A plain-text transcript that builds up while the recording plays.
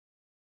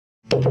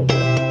Hello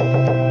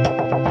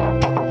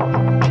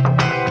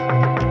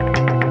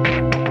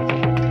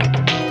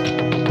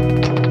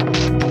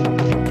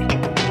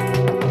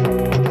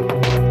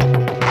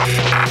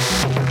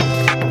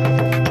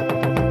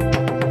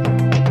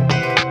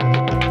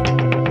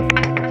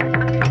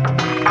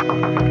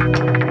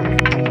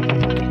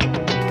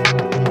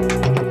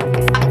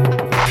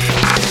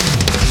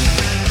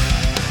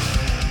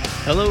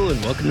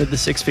and welcome to the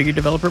Six Figure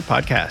Developer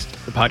Podcast,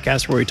 the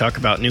podcast where we talk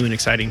about new and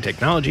exciting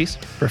technologies,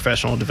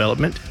 professional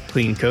development,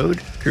 clean code,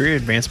 career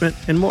advancement,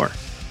 and more.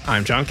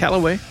 I'm John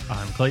Calloway.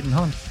 I'm Clayton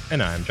Hunt.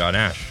 And I'm John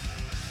Ash.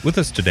 With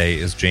us today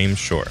is James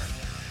Shore.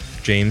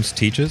 James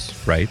teaches,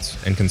 writes,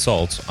 and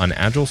consults on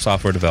Agile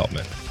software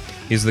development.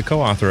 He's the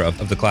co-author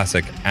of the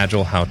classic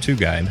Agile How-To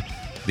Guide,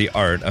 The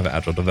Art of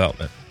Agile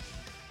Development.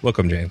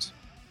 Welcome, James.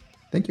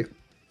 Thank you.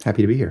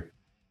 Happy to be here.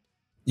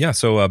 Yeah,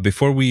 so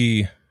before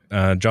we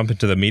jump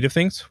into the meat of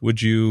things,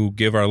 would you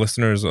give our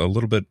listeners a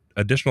little bit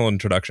additional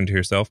introduction to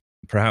yourself?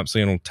 Perhaps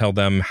tell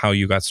them how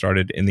you got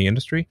started in the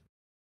industry.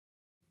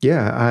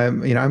 Yeah,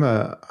 I'm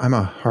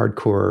a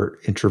hardcore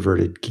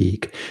introverted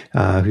geek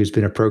who's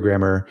been a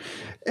programmer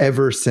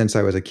ever since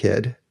I was a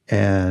kid,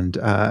 and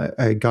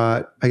I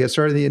got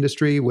started in the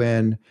industry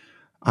when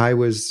I'm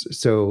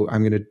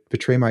going to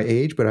betray my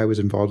age, but I was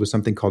involved with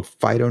something called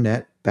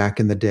FidoNet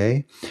back in the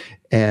day,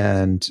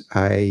 and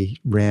I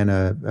ran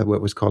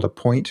what was called a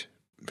point,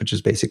 which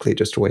is basically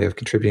just a way of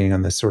contributing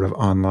on this sort of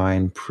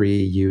online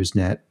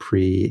pre-Usenet,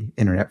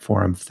 pre-internet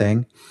forum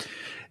thing.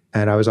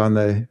 And I was on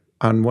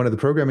one of the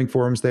programming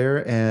forums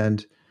there,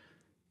 and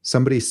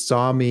somebody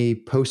saw me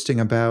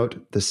posting about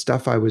the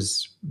stuff I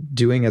was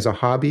doing as a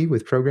hobby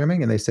with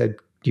programming, and they said,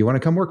 "Do you want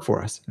to come work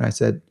for us?" And I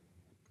said,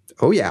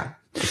 "Oh yeah."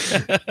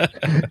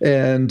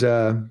 And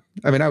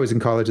I was in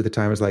college at the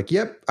time. I was like,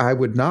 "Yep, I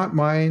would not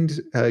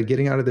mind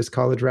getting out of this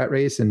college rat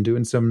race and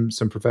doing some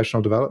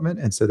professional development."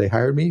 And so they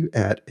hired me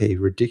at a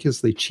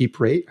ridiculously cheap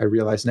rate, I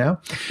realize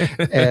now,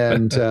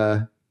 and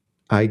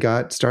I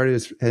got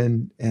started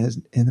in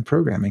the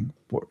programming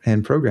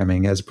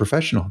as a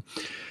professional.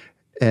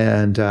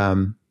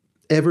 And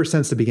ever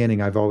since the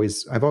beginning, I've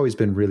always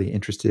been really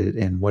interested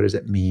in what does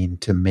it mean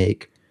to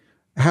make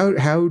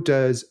how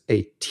does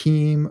a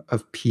team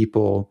of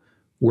people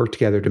work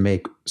together to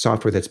make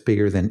software that's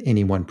bigger than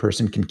any one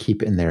person can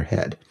keep in their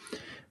head,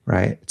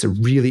 right? It's a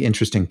really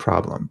interesting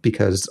problem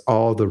because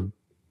all the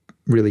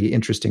really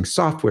interesting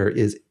software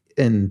is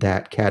in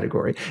that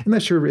category.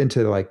 Unless you're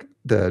into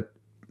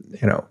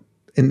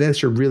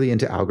unless you're really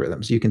into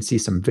algorithms, you can see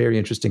some very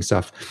interesting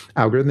stuff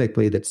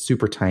algorithmically that's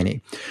super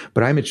tiny.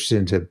 But I'm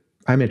interested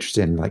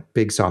in like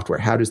big software.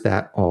 How does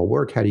that all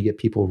work? How do you get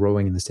people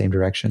rowing in the same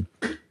direction?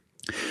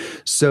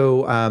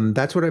 So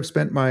that's what I've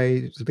spent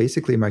my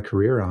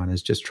career on,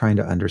 is just trying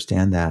to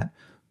understand that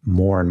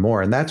more and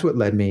more. And that's what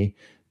led me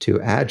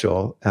to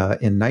Agile.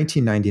 In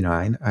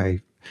 1999, I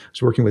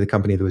was working with a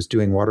company that was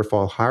doing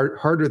waterfall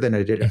harder than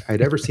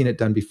I'd ever seen it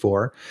done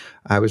before.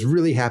 I was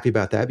really happy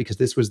about that because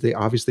this was the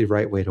obviously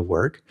right way to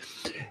work.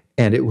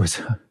 And it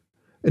was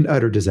an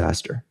utter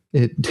disaster.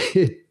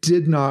 It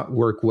did not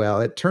work well.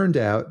 It turned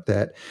out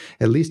that,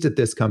 at least at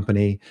this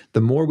company,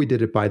 the more we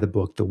did it by the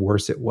book, the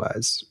worse it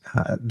was.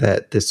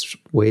 That this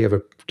way of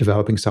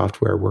developing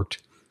software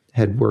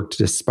had worked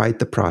despite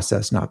the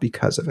process, not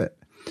because of it.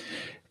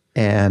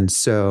 And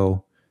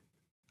so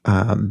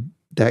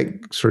that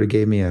sort of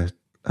gave me how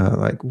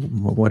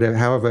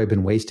have I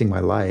been wasting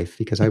my life?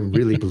 Because I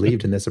really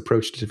believed in this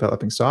approach to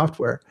developing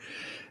software.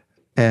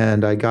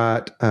 And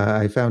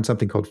I found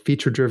something called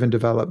feature-driven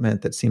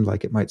development that seemed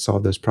like it might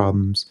solve those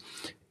problems.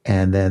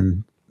 And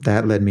then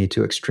that led me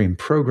to extreme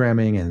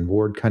programming and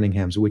Ward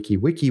Cunningham's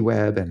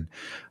WikiWeb. And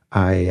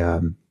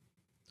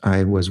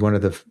I was one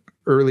of the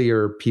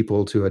earlier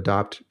people to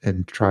adopt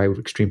and try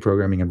extreme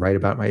programming and write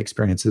about my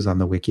experiences on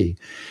the wiki.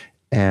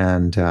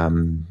 And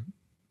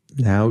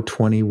now,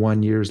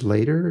 21 years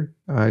later,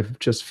 I've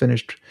just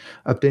finished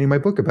updating my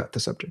book about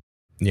the subject.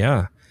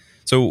 Yeah.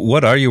 So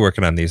what are you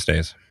working on these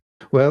days?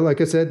 Well, like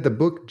I said, the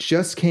book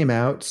just came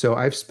out, so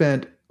I've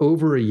spent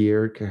over a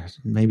year,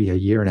 maybe a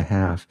year and a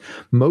half,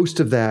 most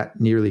of that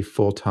nearly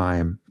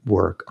full-time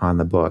work on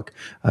the book,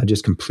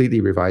 just completely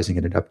revising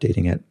it and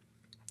updating it.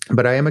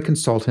 But I am a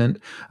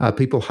consultant.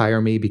 People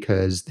hire me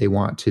because they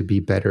want to be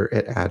better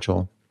at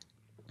Agile.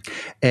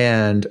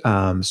 And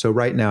so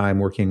right now I'm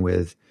working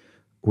with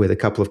a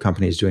couple of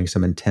companies doing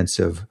some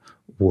intensive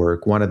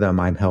work. One of them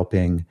I'm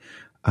helping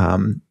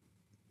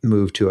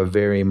move to a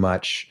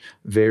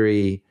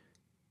very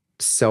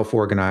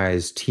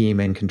self-organized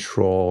team in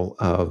control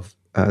of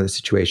the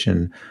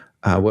situation.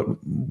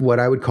 What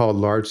I would call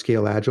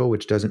large-scale Agile,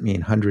 which doesn't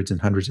mean hundreds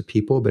and hundreds of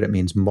people, but it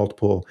means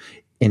multiple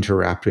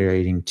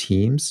interoperating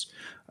teams.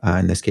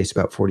 In this case,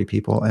 about 40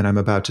 people. And I'm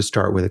about to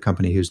start with a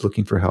company who's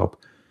looking for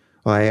help.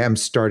 Well, I am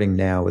starting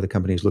now with a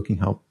company who's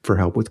looking for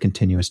help with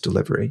continuous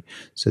delivery.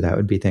 So that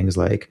would be things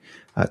like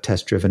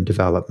test-driven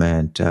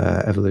development,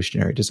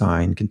 evolutionary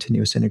design,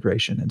 continuous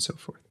integration, and so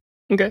forth.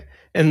 Okay.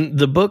 And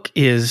the book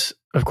is,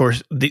 of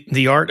course,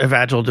 the Art of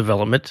Agile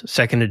Development,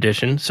 second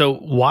edition. So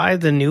why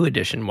the new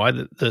edition? Why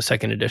the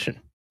second edition?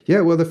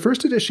 Yeah, well, the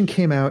first edition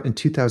came out in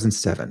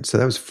 2007, so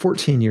that was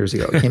 14 years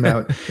ago.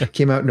 It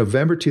came out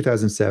November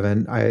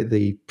 2007.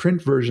 The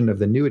print version of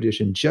the new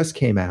edition just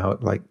came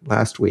out like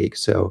last week,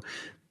 so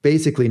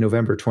basically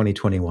November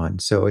 2021.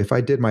 So if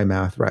I did my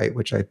math right,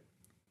 which I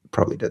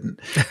probably didn't,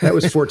 that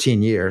was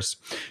 14 years.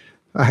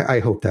 I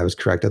hope that was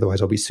correct.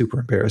 Otherwise, I'll be super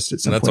embarrassed at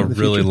some point. That's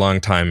a really long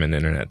time in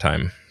internet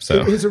time. So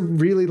it is a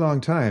really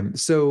long time.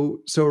 So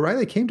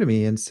O'Reilly came to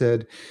me and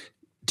said,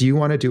 "Do you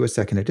want to do a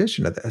second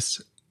edition of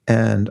this?"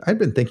 And I'd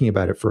been thinking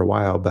about it for a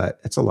while, but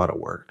it's a lot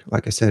of work.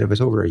 Like I said, it was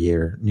over a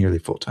year, nearly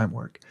full-time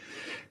work.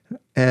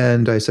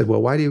 And I said,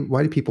 "Well, why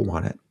do people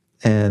want it?"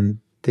 And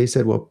they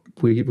said, "Well,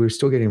 we're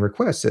still getting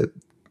requests at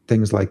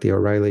things like the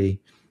O'Reilly,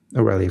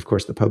 of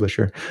course, the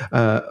publisher,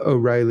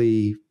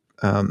 O'Reilly."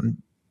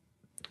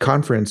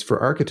 Conference for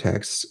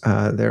architects,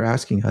 they're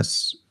asking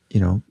us,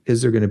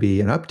 is there going to be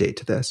an update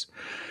to this?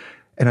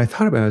 And I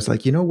thought about it. I was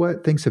like, you know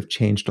what? Things have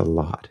changed a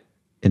lot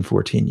in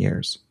 14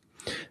 years.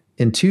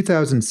 In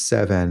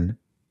 2007,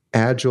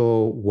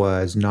 Agile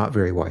was not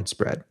very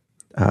widespread.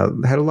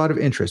 Had a lot of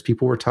interest.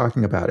 People were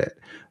talking about it,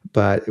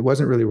 but it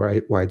wasn't really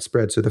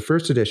widespread. So the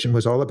first edition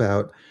was all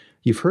about,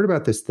 you've heard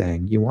about this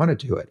thing, you want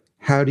to do it.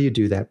 How do you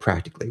do that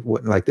practically?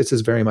 This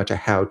is very much a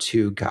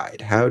how-to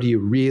guide. How do you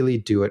really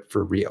do it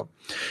for real?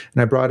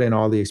 And I brought in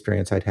all the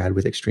experience I'd had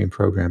with extreme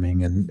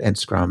programming and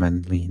Scrum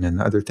and Lean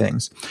and other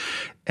things.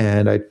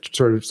 And I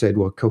sort of said,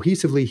 well,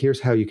 cohesively,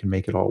 here's how you can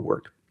make it all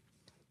work.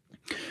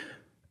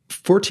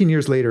 14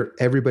 years later,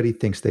 everybody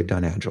thinks they've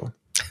done Agile.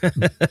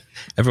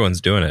 Everyone's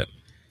doing it.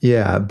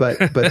 Yeah, but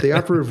the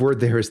operative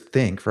word there is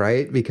think,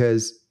 right?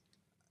 Because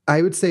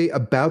I would say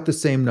about the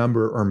same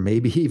number or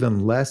maybe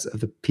even less of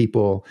the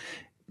people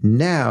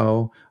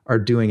now are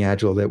doing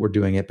Agile that were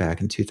doing it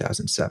back in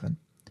 2007.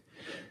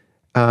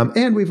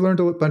 And we've learned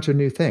a bunch of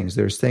new things.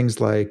 There's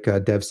things like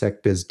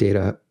DevSec Biz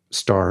Data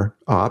Star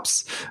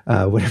Ops,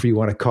 whatever you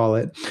want to call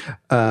it,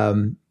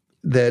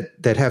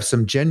 that have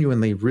some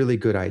genuinely really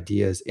good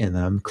ideas in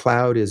them.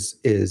 Cloud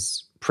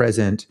is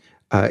present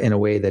in a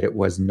way that it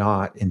was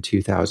not in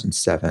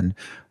 2007.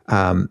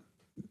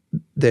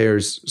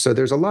 There's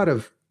a lot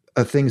of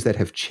things that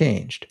have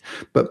changed,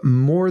 but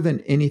more than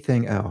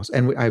anything else,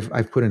 and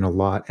I've put in a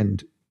lot,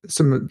 and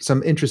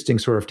some interesting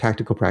sort of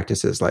tactical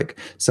practices like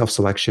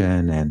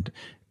self-selection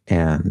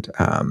and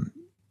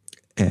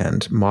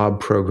mob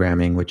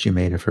programming, which you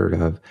may have heard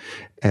of,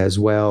 as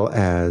well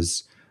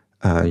as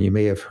you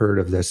may have heard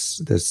of this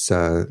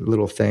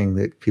little thing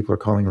that people are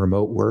calling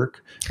remote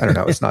work. I don't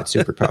know; it's not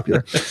super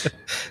popular.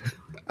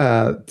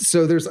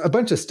 So there's a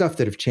bunch of stuff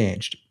that have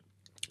changed,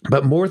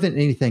 but more than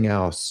anything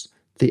else,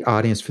 the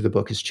audience for the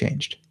book has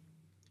changed.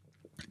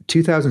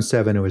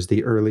 2007, it was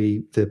the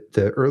early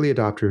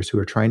adopters who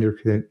were trying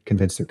to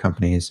convince their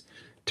companies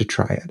to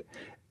try it.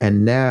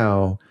 And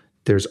now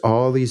there's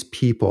all these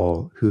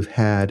people who've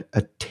had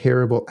a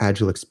terrible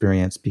Agile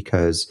experience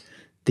because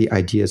the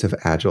ideas of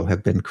Agile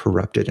have been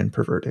corrupted and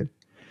perverted.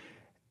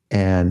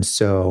 And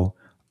so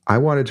I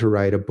wanted to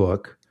write a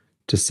book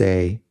to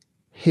say,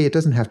 hey, it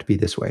doesn't have to be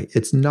this way.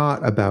 It's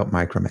not about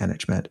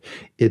micromanagement.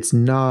 It's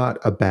not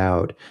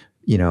about,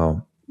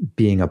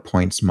 being a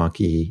points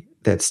monkey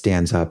that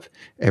stands up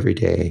every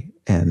day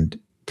and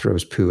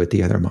throws poo at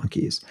the other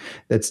monkeys.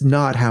 That's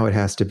not how it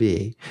has to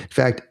be. In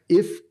fact,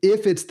 if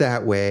it's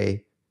that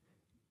way,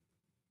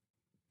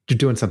 you're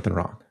doing something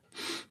wrong.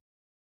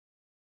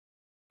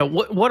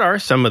 What are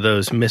some of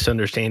those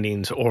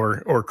misunderstandings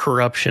or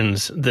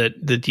corruptions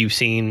that you've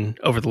seen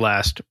over the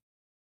last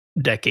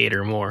decade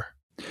or more?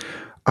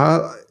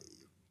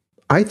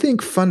 I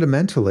think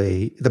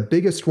fundamentally, the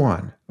biggest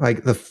one,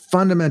 like the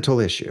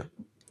fundamental issue,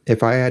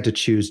 if I had to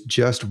choose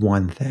just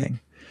one thing,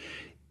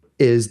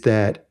 is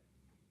that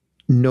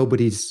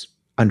nobody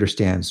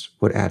understands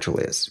what Agile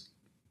is.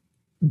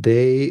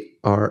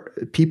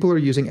 People are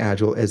using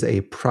Agile as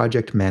a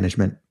project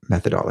management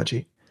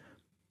methodology,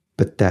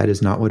 but that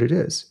is not what it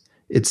is.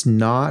 It's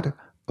not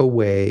a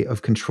way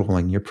of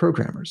controlling your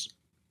programmers.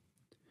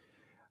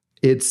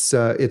 It's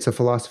a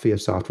philosophy of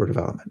software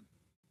development.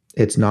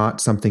 It's not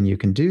something you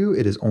can do.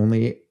 It is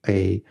only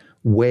a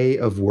way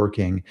of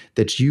working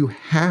that you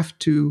have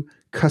to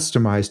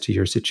customize to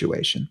your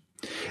situation.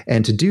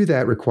 And to do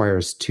that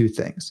requires two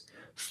things.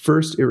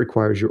 First, it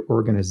requires your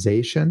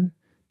organization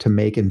to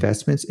make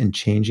investments in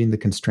changing the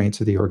constraints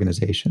of the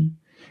organization.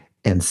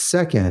 And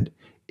second,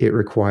 it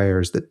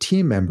requires the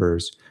team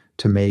members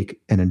to make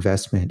an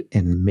investment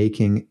in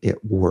making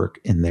it work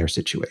in their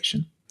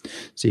situation.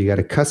 So you got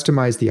to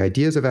customize the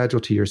ideas of Agile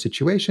to your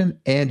situation,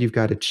 and you've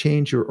got to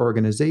change your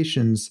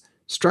organization's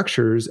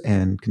structures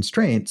and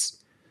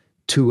constraints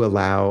to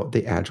allow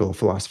the Agile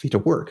philosophy to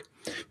work.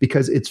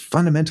 Because it's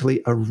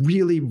fundamentally a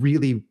really,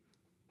 really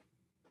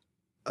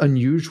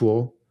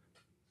unusual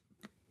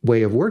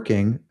way of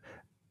working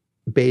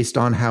based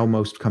on how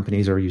most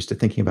companies are used to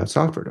thinking about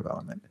software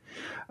development.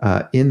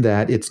 In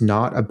that it's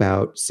not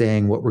about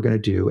saying what we're going to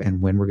do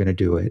and when we're going to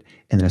do it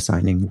and then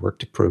assigning work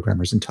to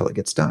programmers until it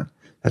gets done.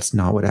 That's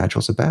not what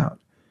Agile's about.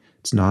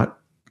 It's not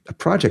a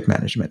project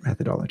management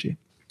methodology.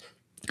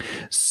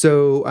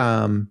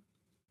 So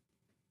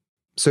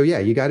So yeah,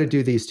 you got to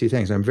do these two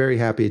things. I'm very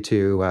happy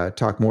to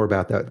talk more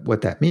about that,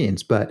 what that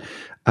means. But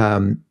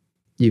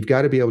you've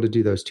got to be able to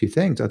do those two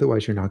things.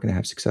 Otherwise, you're not going to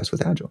have success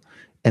with Agile.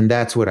 And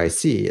that's what I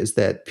see is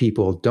that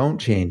people don't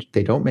change.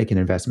 They don't make an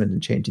investment in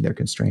changing their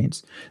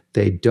constraints.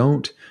 They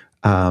don't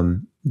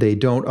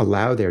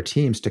allow their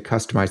teams to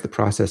customize the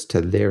process to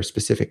their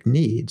specific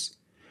needs.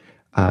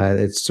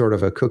 It's sort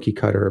of a cookie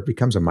cutter. It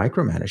becomes a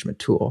micromanagement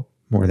tool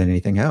more than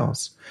anything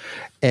else.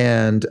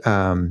 And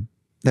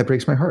that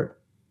breaks my heart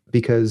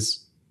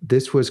because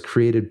this was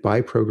created by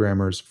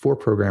programmers for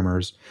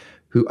programmers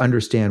who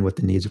understand what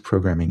the needs of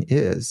programming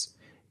is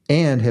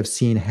and have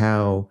seen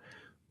how,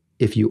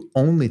 if you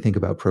only think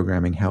about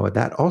programming, how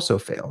that also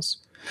fails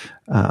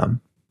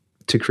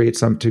to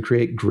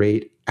create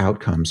great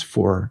outcomes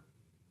for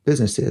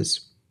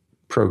businesses,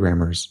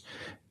 programmers,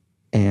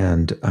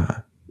 and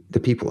the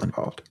people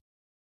involved.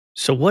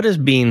 So what does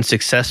being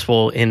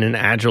successful in an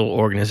Agile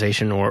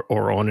organization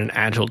or on an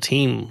Agile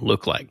team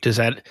look like? Does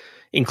that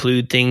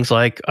include things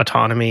like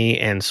autonomy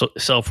and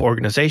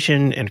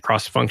self-organization and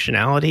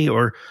cross-functionality?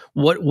 Or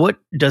what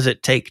does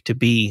it take to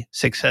be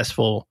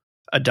successful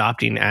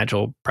adopting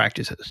Agile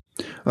practices?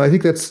 Well, I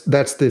think that's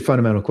the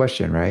fundamental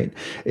question, right?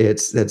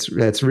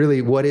 That's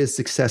really, what does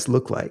success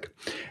look like?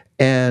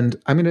 And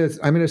I'm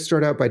gonna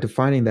start out by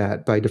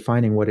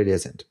defining what it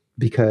isn't,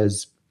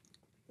 because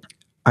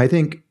I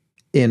think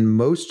in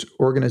most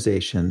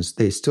organizations,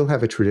 they still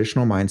have a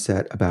traditional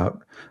mindset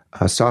about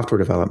software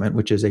development,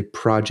 which is a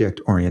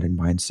project-oriented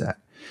mindset.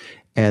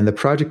 And the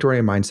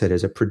project-oriented mindset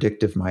is a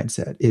predictive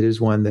mindset. It is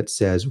one that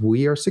says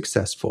we are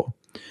successful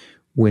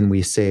when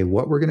we say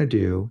what we're going to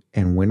do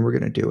and when we're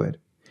going to do it.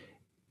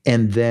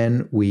 And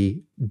then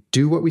we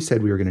do what we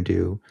said we were going to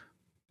do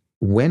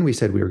when we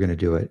said we were going to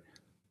do it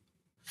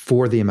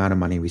for the amount of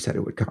money we said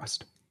it would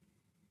cost.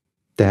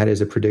 That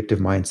is a predictive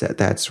mindset.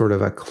 That's sort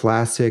of a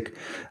classic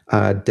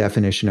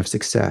definition of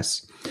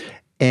success.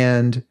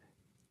 And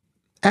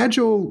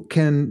Agile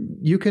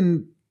you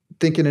can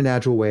think in an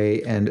Agile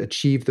way and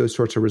achieve those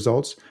sorts of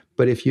results.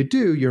 But if you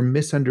do, you're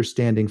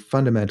misunderstanding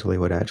fundamentally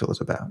what Agile is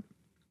about.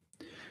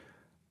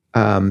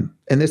 And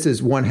this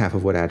is one half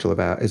of what Agile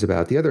is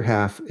about. The other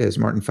half, as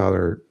Martin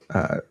Fowler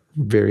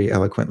very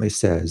eloquently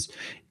says,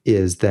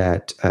 is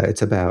that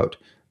it's about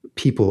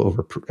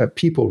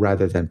people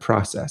rather than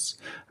process.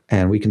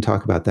 And we can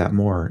talk about that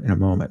more in a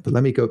moment. But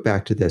let me go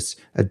back to this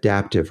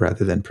adaptive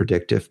rather than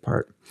predictive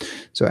part.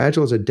 So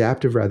Agile is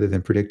adaptive rather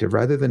than predictive,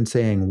 rather than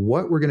saying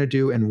what we're going to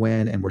do and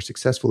when, and we're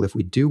successful if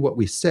we do what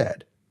we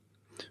said,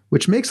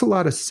 which makes a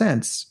lot of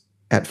sense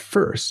at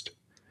first.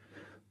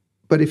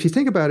 But if you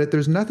think about it,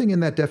 there's nothing in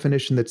that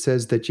definition that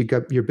says that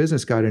your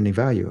business got any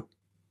value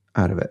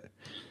out of it.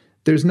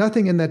 There's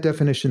nothing in that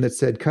definition that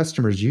said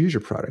customers use your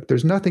product.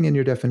 There's nothing in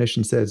your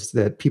definition that says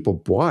that people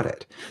bought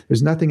it.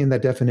 There's nothing in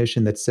that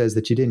definition that says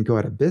that you didn't go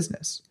out of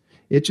business.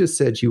 It just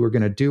said you were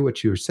going to do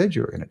what you said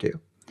you were going to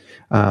do.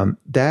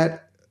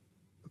 That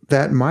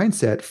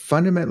mindset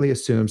fundamentally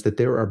assumes that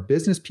there are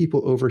business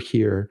people over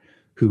here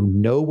who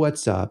know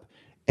what's up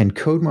and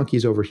code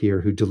monkeys over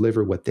here who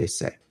deliver what they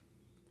say.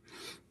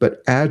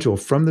 But Agile,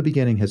 from the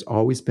beginning, has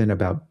always been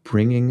about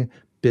bringing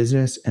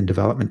business and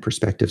development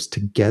perspectives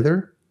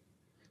together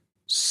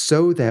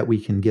so that we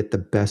can get the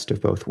best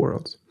of both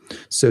worlds.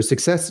 So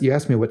success, you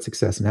asked me what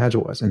success in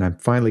Agile was, and I'm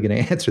finally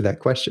going to answer that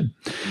question.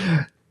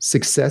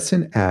 Success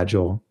in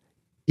Agile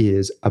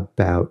is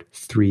about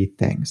three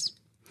things.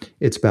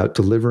 It's about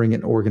delivering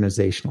an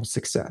organizational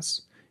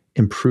success,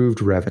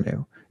 improved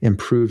revenue,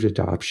 improved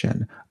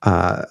adoption,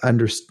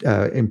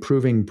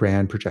 improving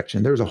brand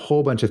projection. There's a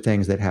whole bunch of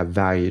things that have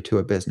value to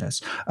a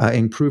business,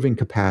 improving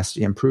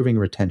capacity, improving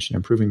retention,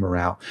 improving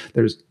morale.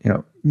 There's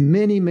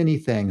many, many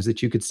things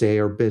that you could say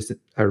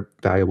are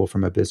valuable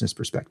from a business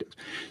perspective.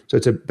 So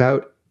it's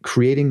about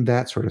creating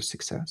that sort of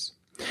success.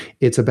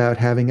 It's about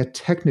having a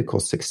technical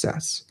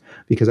success,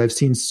 because I've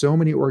seen so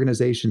many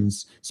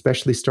organizations,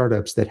 especially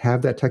startups, that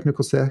have that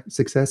technical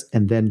success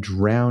and then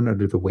drown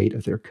under the weight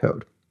of their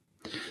code.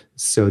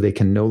 So they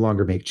can no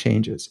longer make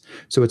changes.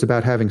 So it's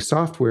about having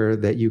software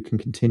that you can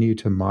continue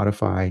to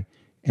modify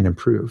and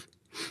improve.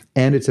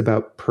 And it's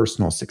about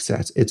personal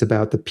success. It's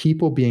about the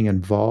people being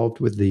involved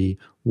with the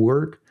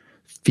work,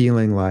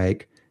 feeling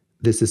like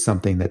this is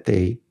something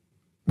that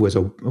was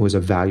a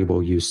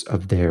valuable use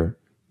of their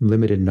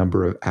limited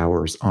number of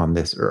hours on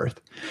this earth.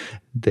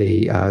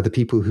 The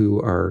people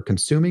who are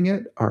consuming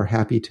it are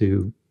happy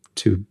to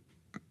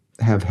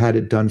have had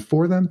it done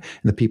for them,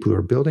 and the people who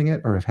are building it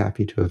are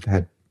happy to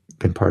have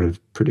been part of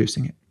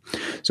producing it.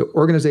 So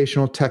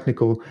organizational,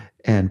 technical,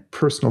 and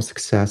personal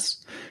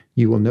success.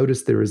 You will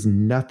notice there is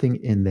nothing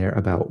in there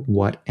about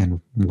what and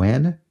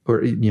when,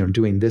 or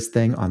doing this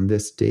thing on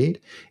this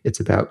date. It's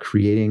about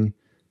creating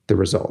the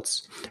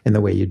results. And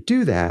the way you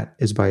do that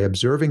is by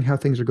observing how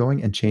things are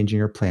going and changing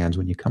your plans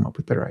when you come up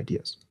with better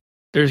ideas.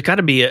 There's got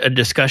to be a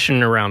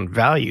discussion around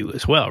value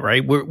as well,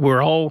 right?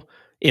 We're all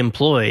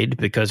employed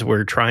because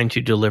we're trying to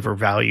deliver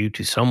value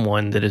to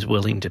someone that is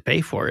willing to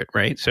pay for it,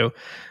 right? So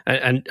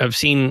I've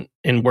seen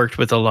and worked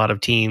with a lot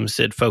of teams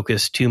that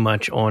focus too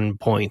much on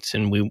points,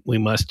 and we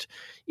must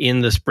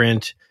in the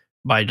sprint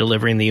by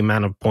delivering the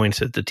amount of points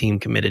that the team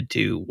committed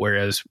to.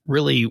 Whereas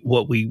really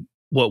what we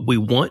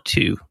want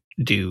to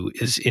do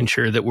is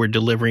ensure that we're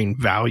delivering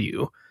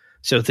value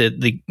so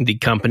that the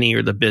company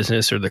or the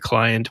business or the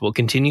client will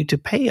continue to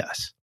pay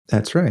us.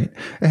 That's right.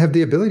 I have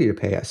the ability to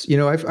pay us.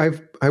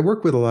 I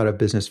work with a lot of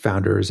business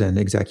founders and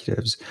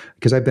executives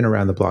because I've been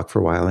around the block for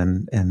a while,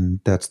 and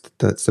that's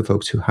the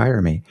folks who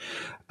hire me.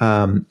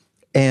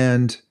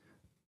 And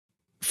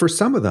for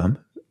some of them,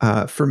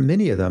 for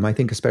many of them, I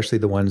think especially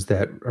the ones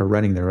that are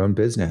running their own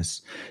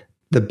business,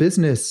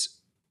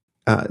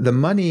 the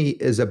money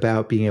is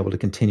about being able to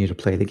continue to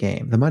play the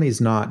game. The money is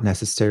not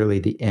necessarily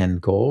the end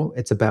goal.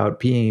 It's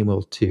about being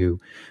able to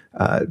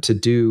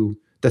do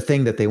the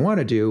thing that they want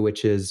to do,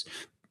 which is,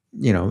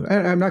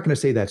 I'm not going to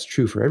say that's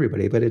true for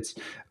everybody, but it's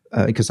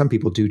because some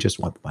people do just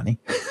want the money.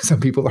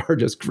 Some people are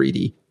just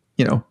greedy,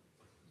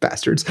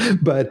 bastards.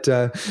 But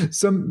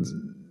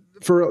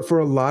for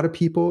a lot of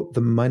people,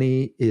 the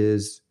money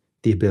is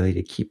the ability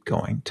to keep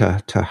going,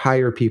 to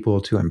hire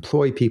people, to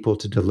employ people,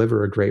 to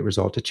deliver a great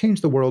result, to change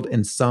the world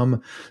in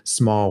some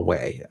small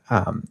way.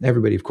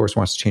 Everybody, of course,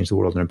 wants to change the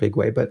world in a big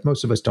way, but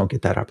most of us don't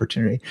get that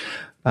opportunity.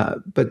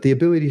 But the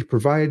ability to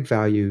provide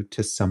value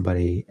to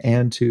somebody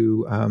and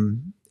to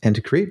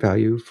create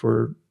value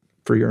for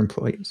your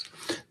employees,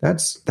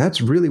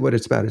 that's really what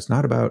it's about. It's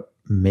not about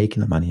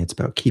making the money; it's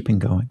about keeping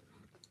going.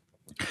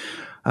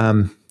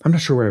 I'm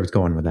not sure where I was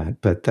going with that,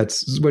 but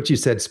that's what you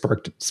said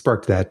sparked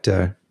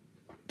that.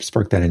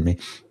 Spark that in me.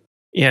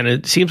 Yeah, and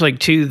it seems like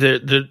too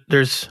that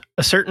there's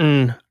a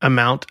certain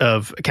amount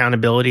of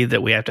accountability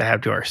that we have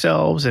to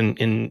ourselves,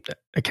 and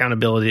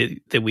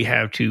accountability that we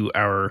have to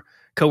our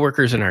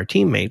coworkers and our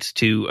teammates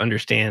to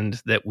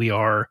understand that we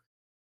are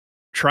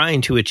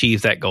trying to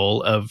achieve that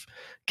goal of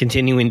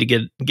continuing to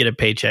get a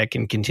paycheck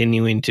and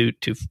continuing to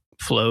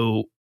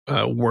flow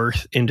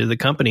worth into the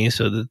company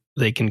so that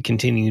they can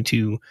continue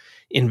to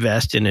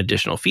invest in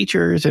additional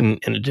features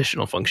and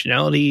additional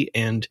functionality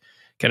and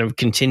kind of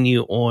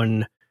continue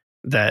on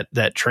that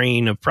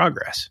train of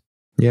progress.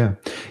 Yeah.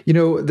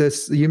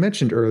 You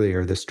mentioned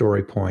earlier the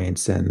story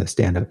points and the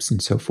stand-ups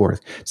and so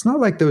forth. It's not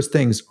like those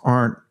things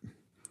aren't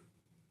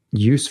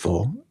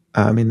useful.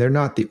 I mean, they're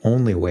not the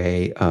only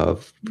way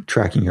of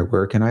tracking your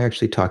work. And I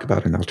actually talk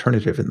about an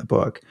alternative in the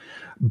book.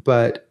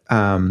 But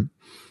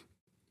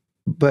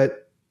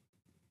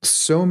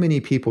so many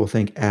people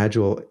think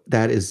Agile,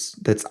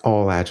 that's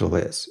all Agile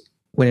is.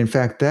 When in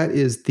fact, that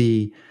is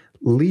the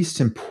least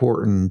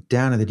important,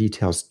 down in the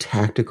details,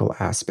 tactical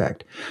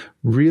aspect.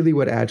 Really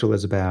what Agile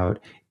is about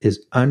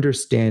is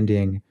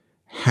understanding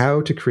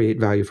how to create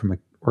value from an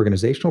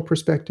organizational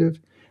perspective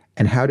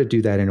and how to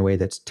do that in a way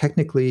that's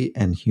technically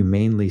and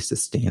humanely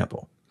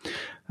sustainable.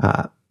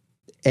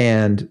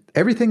 And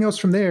everything else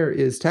from there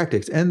is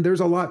tactics. And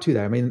there's a lot to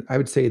that. I mean, I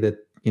would say that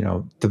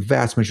the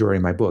vast majority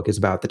of my book is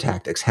about the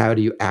tactics. How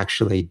do you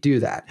actually do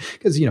that?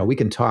 Because, we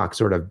can talk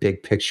sort of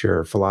big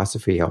picture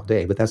philosophy all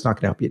day, but that's not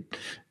going to help you.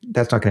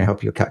 That's not going to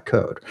help you cut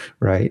code,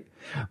 right?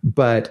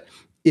 But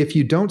if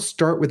you don't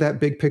start with that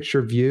big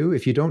picture view,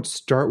 if you don't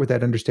start with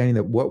that understanding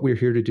that what we're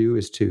here to do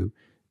is to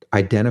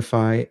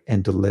identify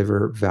and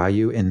deliver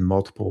value in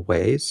multiple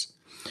ways,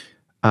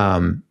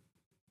 then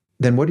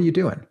what are you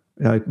doing?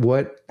 Like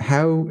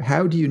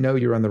how do you know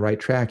you're on the right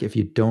track if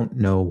you don't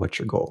know what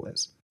your goal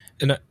is?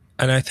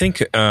 And I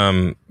think,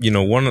 one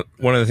of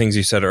the things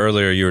you said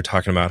earlier, you were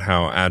talking about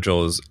how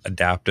Agile is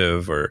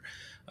adaptive or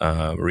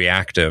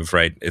reactive,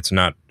 right? It's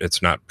not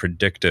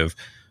predictive,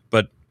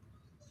 but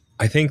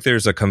I think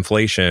there's a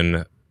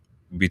conflation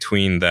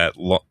between that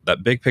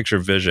big picture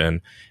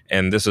vision,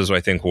 and this is, I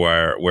think,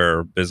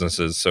 where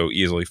businesses so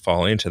easily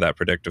fall into that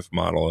predictive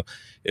model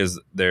is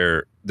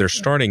they're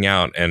starting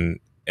out and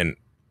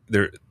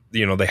they're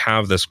they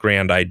have this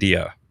grand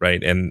idea,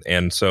 right?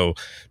 And so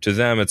to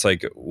them, it's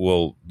like,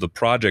 well, the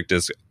project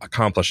is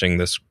accomplishing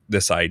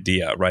this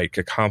idea, right?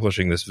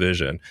 Accomplishing this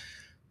vision.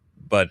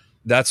 But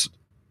that's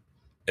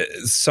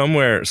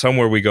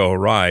somewhere we go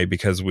awry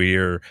because we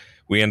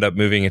end up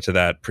moving into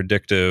that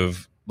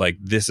predictive, like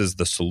this is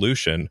the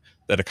solution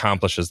that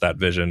accomplishes that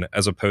vision,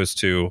 as opposed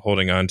to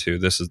holding on to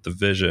this is the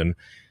vision.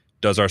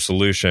 Does our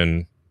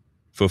solution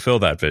fulfill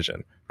that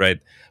vision, right?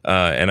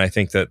 And I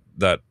think that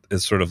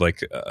is sort of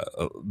like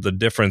the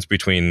difference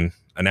between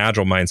an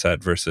Agile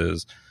mindset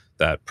versus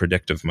that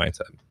predictive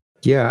mindset.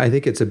 Yeah, I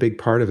think it's a big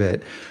part of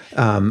it.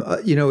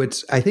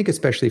 I think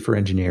especially for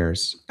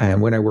engineers,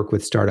 and when I work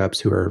with startups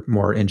who are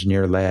more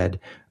engineer-led,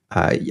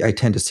 I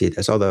tend to see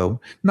this, although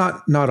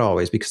not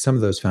always, because some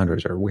of those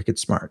founders are wicked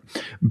smart.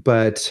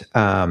 But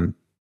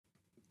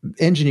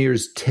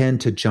engineers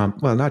tend to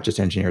jump, well, not just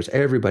engineers,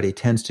 everybody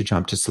tends to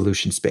jump to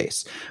solution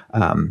space.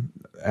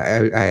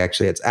 I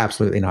actually, it's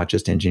absolutely not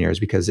just engineers,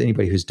 because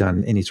anybody who's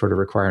done any sort of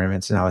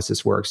requirements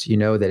analysis works,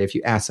 that if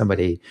you ask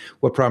somebody,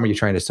 what problem are you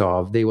trying to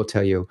solve? They will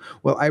tell you,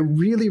 well, I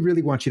really,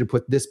 really want you to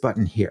put this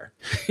button here,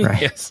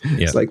 right? Yes.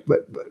 It's like, but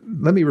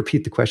let me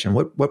repeat the question.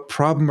 What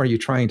problem are you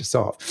trying to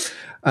solve?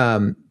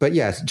 But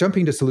yes,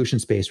 jumping to solution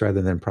space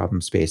rather than problem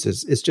space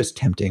is just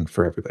tempting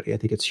for everybody. I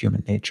think it's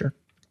human nature.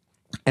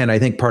 And I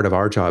think part of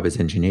our job as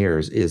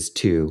engineers is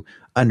to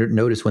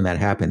notice when that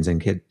happens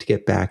and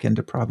get back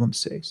into problem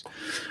space.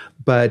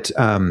 But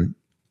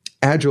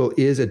Agile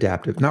is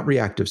adaptive, not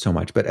reactive so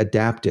much, but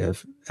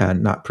adaptive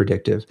and not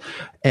predictive.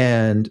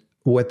 And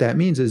what that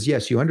means is,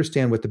 yes, you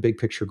understand what the big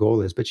picture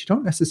goal is, but you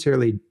don't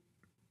necessarily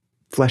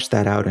flesh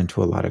that out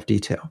into a lot of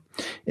detail.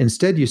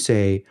 Instead, you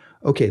say,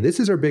 okay, this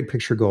is our big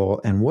picture goal,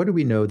 and what do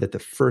we know that the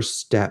first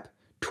step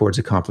towards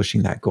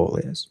accomplishing that goal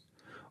is?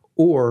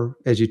 Or,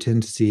 as you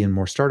tend to see in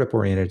more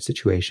startup-oriented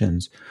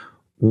situations,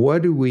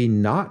 what do we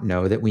not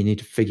know that we need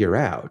to figure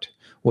out?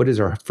 What is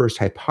our first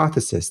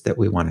hypothesis that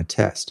we want to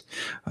test?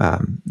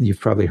 You've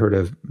probably heard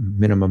of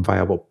minimum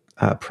viable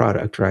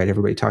product, right?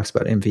 Everybody talks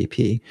about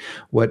MVP.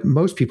 What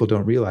most people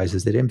don't realize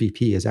is that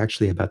MVP is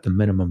actually about the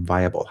minimum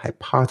viable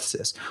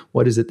hypothesis.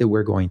 What is it that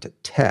we're going to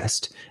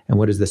test? And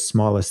what is the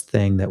smallest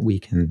thing that we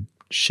can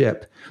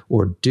ship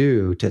or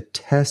do to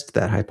test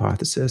that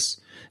hypothesis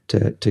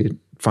to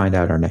find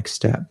out our next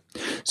step?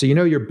 So you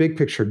know your big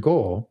picture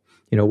goal,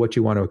 you know what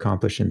you want to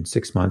accomplish in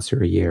 6 months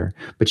or a year,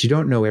 but you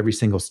don't know every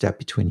single step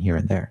between here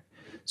and there.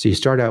 So you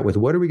start out with,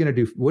 what are we going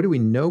to do? What do we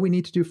know we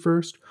need to do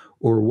first?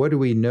 Or what do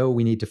we know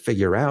we need to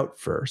figure out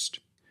first?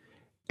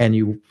 And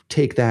you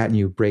take that and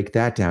you break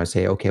that down and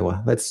say, okay,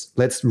 well,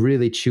 let's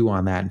really chew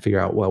on that and figure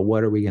out, well,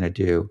 what are we going to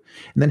do?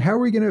 And then how are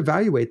we going to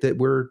evaluate that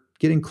we're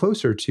getting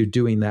closer to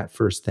doing that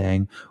first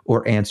thing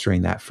or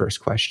answering that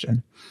first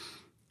question?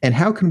 And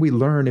how can we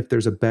learn if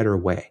there's a better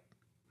way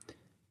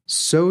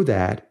so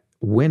that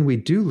when we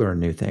do learn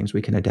new things,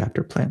 we can adapt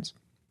our plans?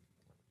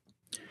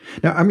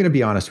 Now, I'm going to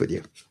be honest with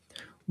you.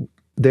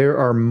 There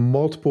are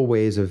multiple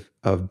ways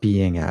of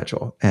being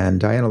agile. And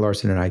Diana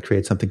Larson and I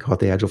created something called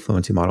the Agile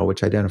Fluency Model,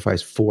 which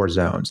identifies 4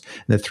 zones.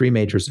 And the 3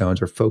 major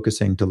zones are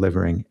focusing,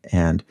 delivering,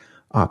 and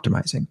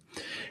optimizing.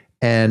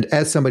 And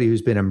as somebody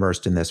who's been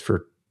immersed in this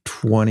for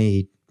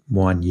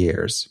 21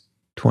 years,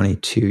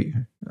 22,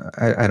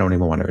 I don't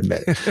even want to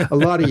admit it, a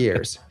lot of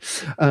years,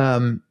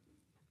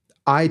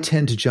 I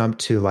tend to jump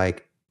to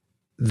like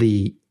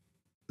the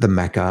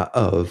mecca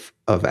of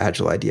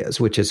agile ideas,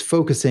 which is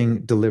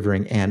focusing,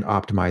 delivering, and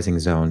optimizing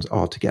zones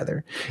all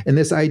together. And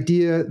this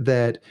idea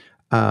that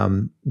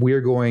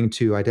we're going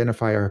to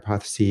identify our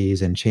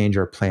hypotheses and change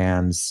our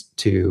plans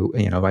to,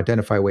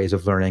 identify ways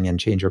of learning and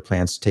change our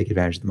plans to take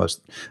advantage of the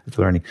most of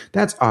the learning.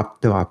 That's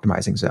the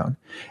optimizing zone.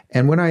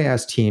 And when I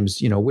ask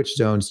teams, which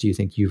zones do you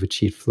think you've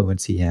achieved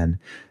fluency in?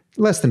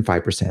 Less than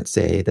 5%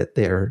 say that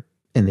they're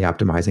in the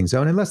optimizing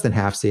zone, and less than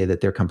half say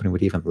that their company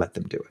would even let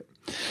them do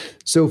it.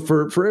 So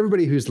for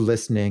everybody who's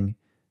listening,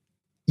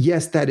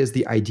 yes, that is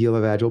the ideal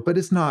of Agile, but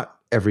it's not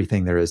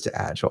everything there is to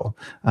Agile.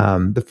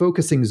 The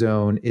focusing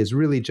zone is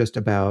really just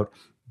about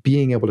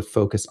being able to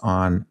focus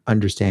on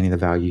understanding the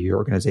value your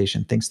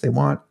organization thinks they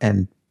want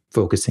and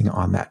focusing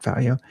on that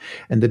value.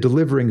 And the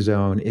delivering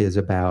zone is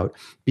about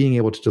being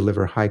able to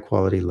deliver high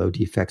quality, low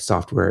defect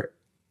software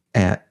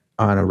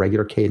on a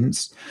regular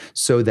cadence,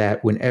 so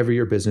that whenever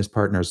your business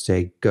partners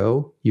say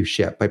go, you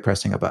ship by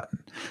pressing a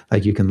button.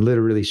 Like you can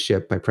literally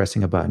ship by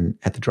pressing a button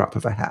at the drop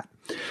of a hat.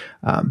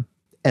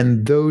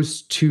 And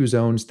those 2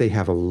 zones, they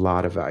have a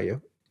lot of value.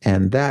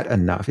 And that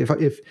enough.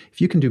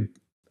 If you can do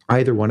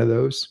either one of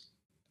those,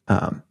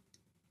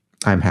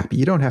 I'm happy.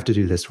 You don't have to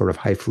do this sort of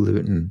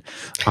highfalutin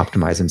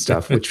optimizing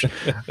stuff, which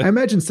I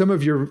imagine some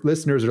of your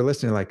listeners are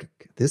listening like,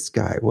 this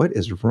guy, what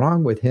is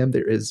wrong with him?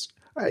 There is,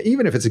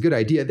 even if it's a good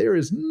idea, there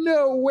is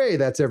no way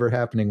that's ever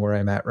happening where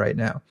I'm at right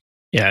now.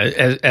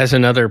 Yeah, as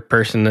another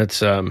person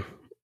that's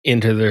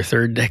into their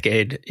 3rd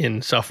decade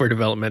in software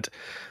development,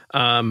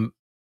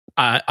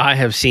 I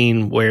have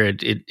seen where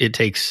it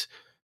takes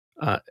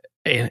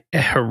a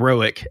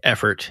heroic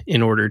effort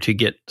in order to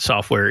get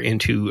software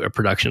into a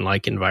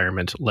production-like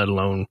environment, let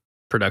alone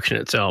production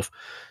itself.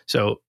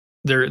 So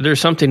there's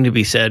something to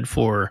be said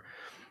for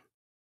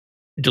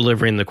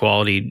delivering the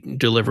quality,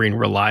 delivering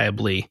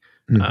reliably,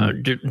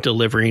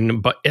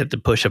 delivering at the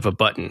push of a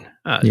button.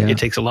 It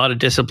takes a lot of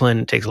discipline.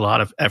 It takes a lot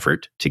of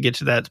effort to get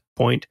to that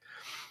point.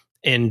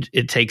 And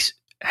it takes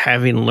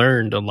having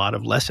learned a lot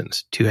of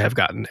lessons to have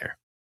gotten there.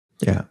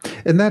 Yeah.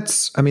 And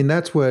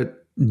that's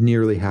what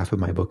nearly half of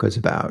my book is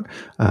about.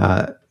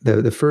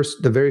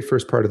 The very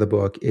first part of the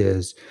book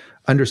is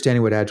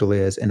understanding what Agile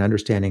is and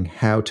understanding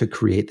how to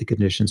create the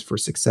conditions for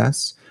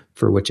success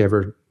for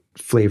whichever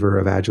flavor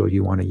of Agile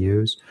you want to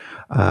use.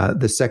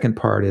 The second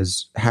part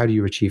is how do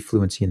you achieve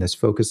fluency in this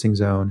focusing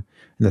zone?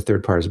 And the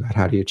third part is about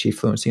how do you achieve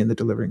fluency in the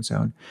delivering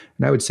zone?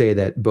 And I would say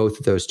that both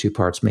of those 2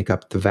 parts make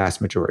up the vast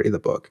majority of the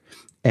book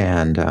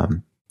and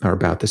are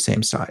about the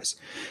same size.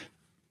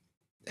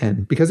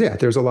 And because,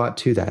 there's a lot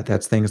to that.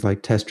 That's things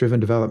like test-driven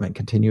development,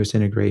 continuous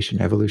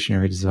integration,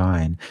 evolutionary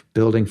design,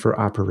 building for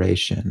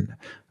operation,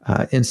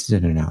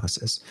 incident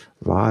analysis,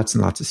 lots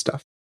and lots of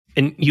stuff.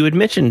 And you had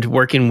mentioned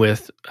working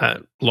with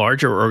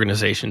larger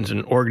organizations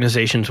and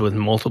organizations with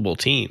multiple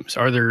teams.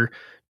 Are there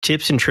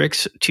tips and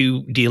tricks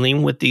to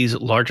dealing with these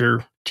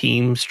larger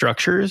team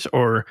structures,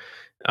 or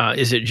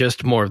is it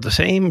just more of the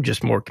same,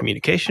 just more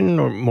communication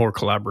or more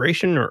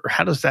collaboration, or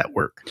how does that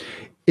work?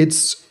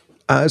 It's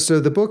So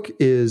the book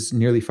is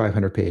nearly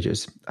 500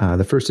 pages.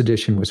 The first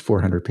edition was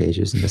 400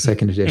 pages, and the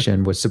second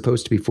edition was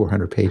supposed to be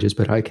 400 pages,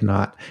 but I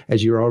cannot,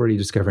 as you're already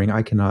discovering,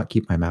 I cannot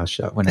keep my mouth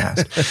shut when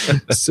asked.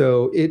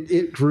 So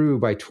it grew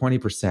by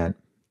 20%,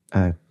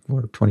 or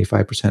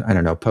 25%. I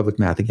don't know, public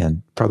math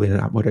again, probably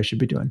not what I should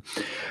be doing.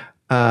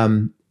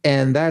 And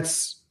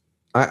that's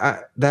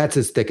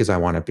as thick as I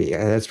want to be.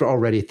 That's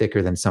already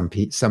thicker than some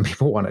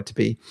people want it to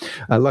be.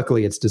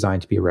 Luckily, it's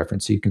designed to be a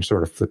reference, so you can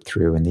sort of flip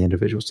through, and the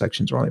individual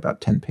sections are only about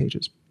 10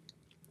 pages.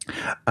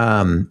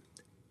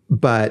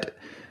 But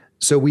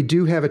so we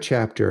do have a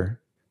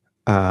chapter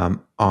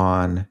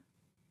on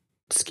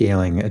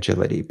scaling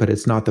agility, but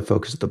it's not the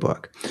focus of the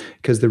book,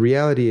 because the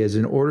reality is,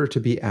 in order to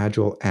be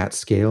agile at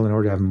scale, in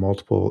order to have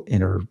multiple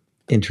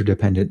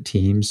interdependent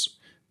teams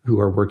who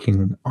are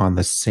working on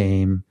the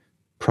same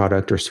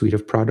product or suite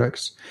of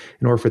products,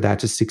 in order for that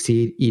to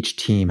succeed, each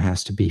team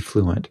has to be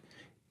fluent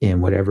in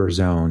whatever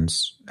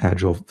zones,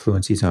 agile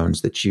fluency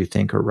zones, that you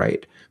think are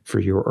right for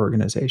your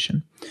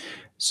organization.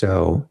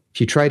 So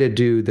if you try to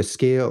do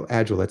the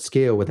agile at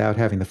scale without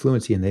having the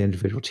fluency in the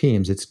individual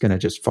teams, it's going to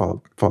just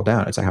fall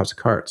down. It's a house of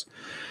cards.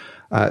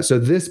 So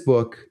this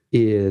book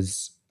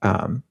is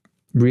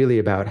really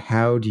about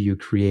how do you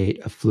create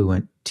a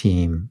fluent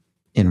team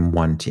in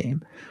one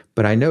team.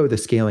 But I know the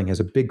scaling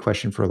is a big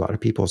question for a lot of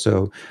people.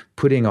 So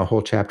putting a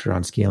whole chapter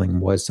on scaling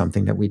was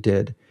something that we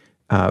did.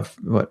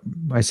 What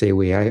I say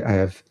we, I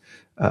have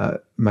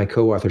my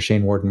co-author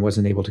Shane Warden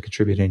wasn't able to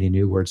contribute any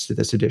new words to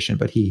this edition,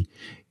 but he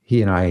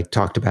and I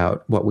talked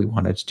about what we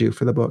wanted to do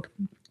for the book.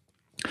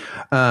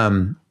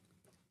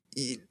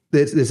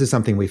 This is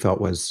something we felt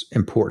was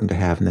important to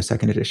have in the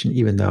second edition,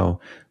 even though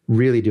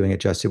really doing it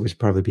justice, it would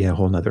probably be a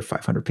whole nother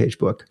 500-page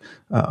book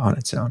on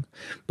its own.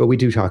 But we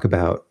do talk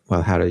about,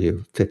 well, how do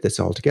you fit this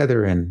all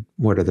together, and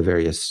what are the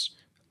various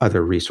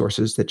other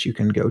resources that you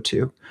can go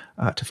to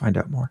find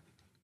out more.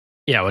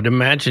 Yeah, I would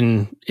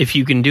imagine if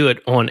you can do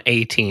it on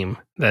a team,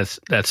 that's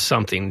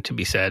something to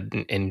be said,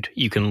 and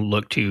you can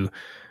look to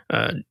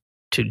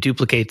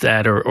duplicate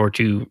that or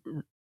to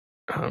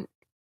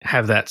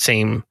have that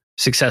same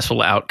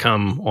successful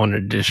outcome on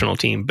an additional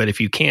team. But if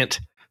you can't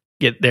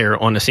get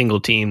there on a single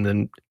team,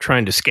 then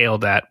trying to scale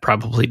that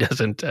probably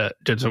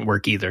doesn't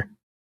work either.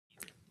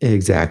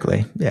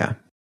 Exactly. Yeah.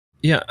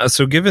 Yeah.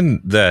 So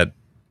given that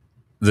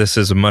this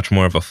is much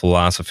more of a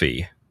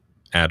philosophy,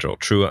 Agile,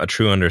 a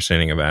true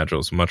understanding of Agile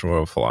is much more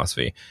of a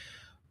philosophy.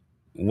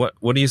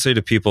 What do you say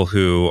to people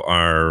who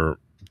are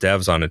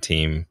devs on a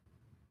team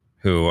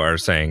who are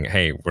saying,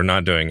 hey, we're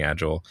not doing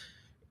Agile,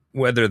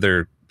 whether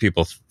they're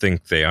people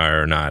think they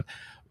are or not?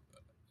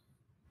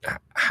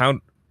 How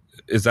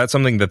is that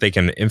something that they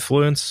can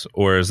influence,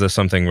 or is this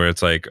something where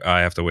it's like,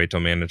 I have to wait till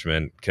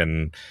management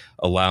can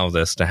allow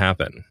this to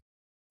happen?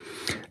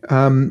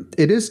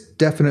 It is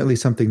definitely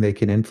something they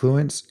can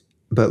influence,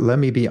 but let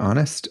me be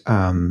honest.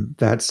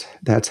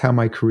 That's how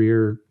my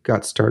career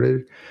got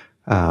started.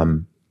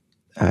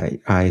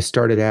 I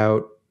started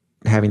out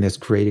having this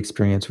great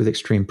experience with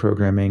extreme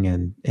programming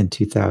in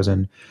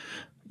 2000.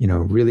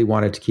 Really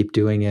wanted to keep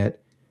doing it.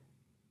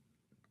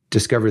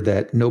 Discovered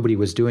that nobody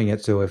was doing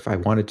it, so if I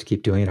wanted to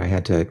keep doing it, I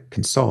had to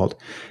consult,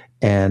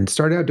 and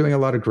started out doing a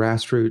lot of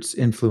grassroots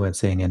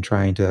influencing and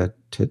trying to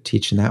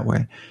teach in that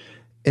way.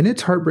 And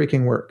it's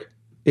heartbreaking work.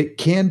 It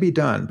can be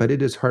done, but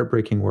it is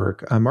heartbreaking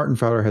work. Martin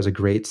Fowler has a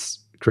great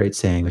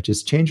saying, which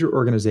is change your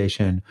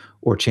organization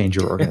or change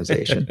your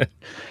organization.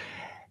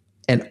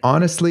 And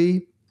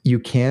honestly, you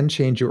can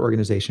change your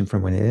organization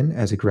from within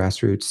as a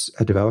grassroots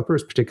developer,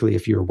 particularly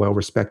if you're well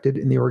respected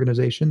in the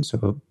organization,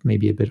 so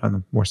maybe a bit on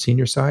the more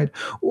senior side,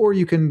 or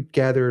you can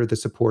gather the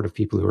support of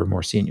people who are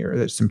more senior.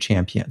 There's some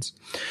champions.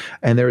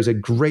 And there is a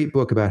great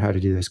book about how to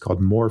do this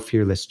called More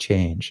Fearless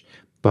Change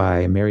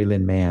by Mary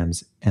Lynn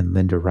Manns and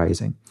Linda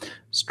Rising.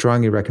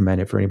 Strongly recommend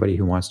it for anybody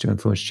who wants to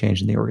influence change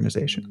in the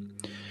organization.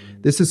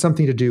 This is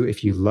something to do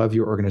if you love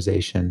your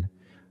organization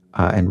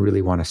and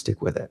really want to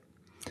stick with it.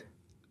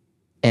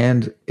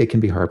 And it can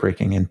be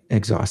heartbreaking and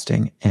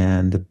exhausting.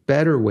 And the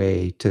better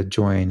way to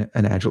join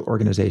an Agile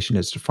organization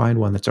is to find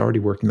one that's already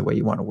working the way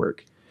you want to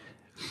work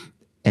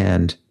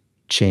and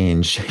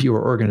change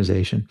your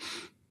organization.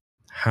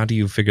 How do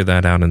you figure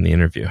that out in the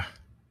interview?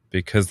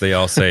 Because they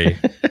all say,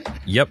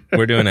 yep,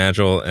 we're doing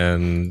Agile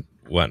and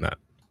whatnot.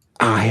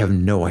 I have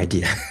no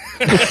idea.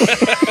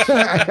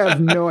 I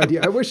have no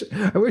idea. I wish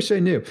I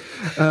knew.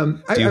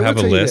 Do you have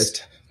a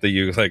list that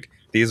you like?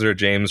 These are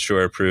James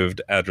Shore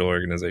approved Agile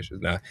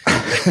organizations now.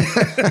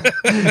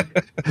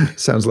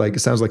 Sounds like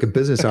a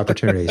business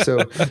opportunity. So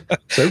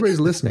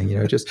everybody's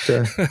listening. Just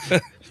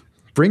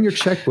bring your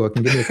checkbook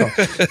and give me a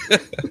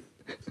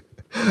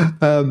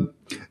call.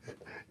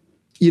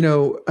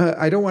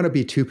 I don't want to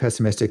be too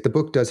pessimistic. The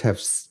book does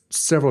have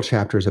several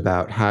chapters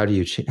about how do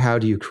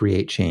you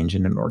create change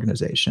in an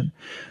organization,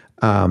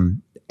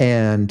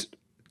 and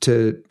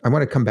I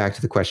want to come back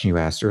to the question you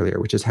asked earlier,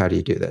 which is how do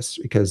you do this?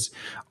 Because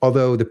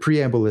although the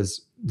preamble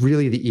is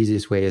really the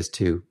easiest way is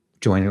to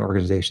join an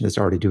organization that's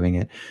already doing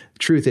it, the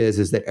truth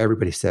is that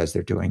everybody says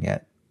they're doing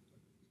it,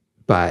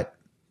 but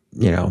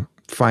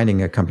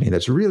finding a company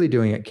that's really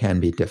doing it can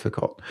be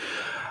difficult.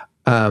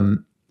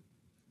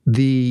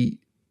 The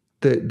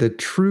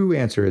true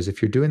answer is,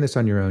 if you're doing this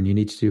on your own, you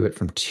need to do it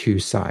from two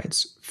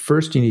sides.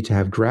 First, you need to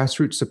have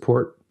grassroots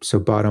support, so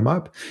bottom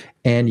up,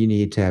 and you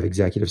need to have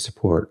executive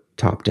support,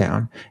 top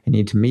down. And you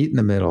need to meet in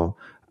the middle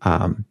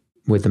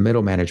with the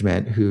middle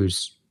management,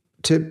 who's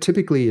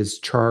typically is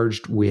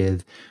charged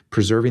with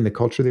preserving the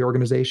culture of the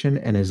organization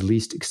and is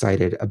least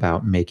excited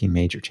about making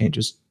major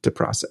changes to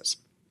process.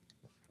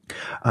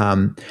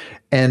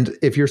 And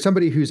if you're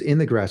somebody who's in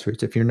the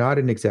grassroots, if you're not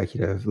an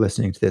executive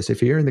listening to this,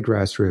 if you're in the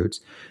grassroots,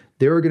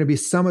 there are going to be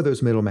some of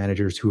those middle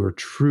managers who are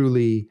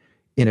truly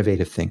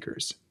innovative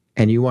thinkers.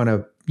 And you want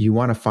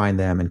to find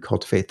them and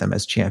cultivate them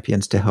as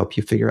champions to help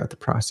you figure out the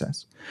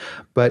process.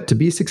 But to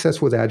be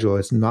successful with Agile,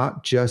 it's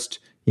not just,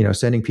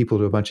 sending people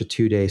to a bunch of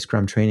 2-day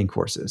Scrum training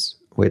courses,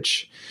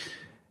 which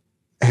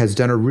has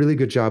done a really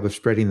good job of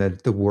spreading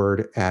the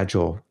word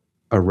Agile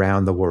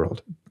around the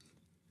world.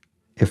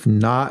 If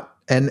not,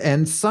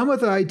 and some of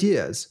the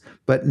ideas,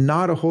 but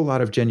not a whole lot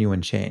of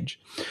genuine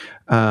change.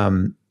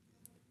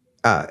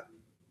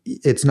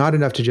 It's not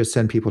enough to just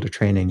send people to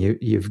training.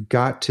 You've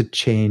got to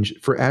change.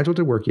 For Agile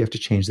to work, you have to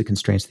change the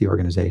constraints of the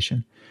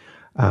organization.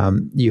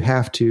 You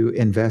have to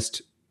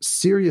invest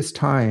serious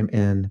time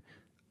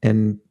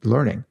in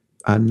learning,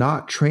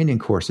 not training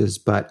courses,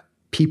 but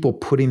people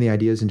putting the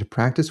ideas into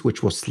practice,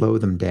 which will slow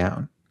them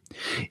down.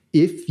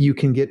 If you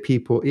can get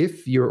people,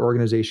 if your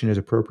organization is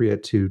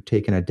appropriate to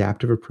take an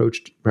adaptive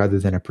approach rather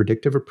than a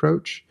predictive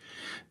approach,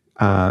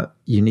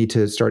 you need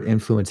to start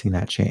influencing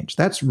that change.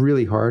 That's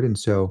really hard. And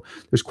so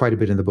there's quite a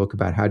bit in the book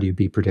about how do you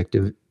be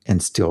predictive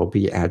and still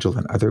be agile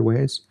in other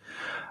ways.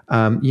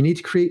 You need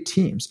to create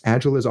teams.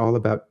 Agile is all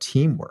about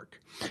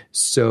teamwork.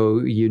 So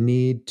you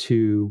need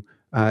to,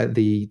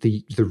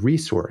 the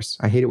resource.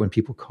 I hate it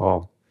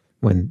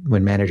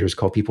when managers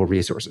call people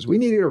resources. We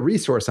need a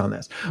resource on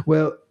this.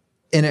 Well,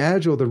 in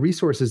Agile, the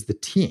resource is the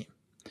team.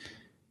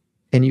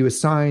 And you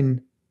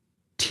assign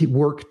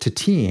work to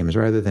teams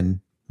rather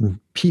than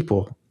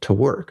people to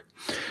work.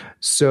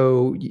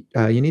 So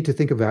you need to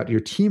think about your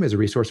team as a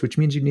resource, which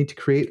means you need to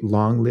create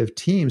long-lived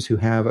teams who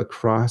have a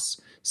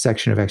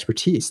cross-section of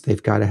expertise.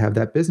 They've got to have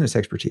that business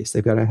expertise.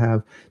 They've got to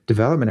have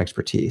development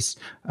expertise,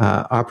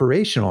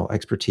 operational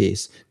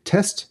expertise,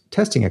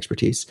 testing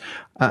expertise.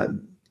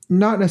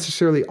 Not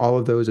necessarily all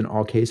of those in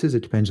all cases. It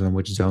depends on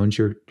which zones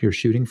you're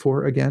shooting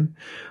for again.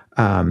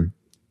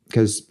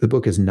 Because the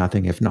book is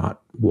nothing if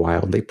not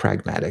wildly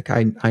pragmatic.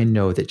 I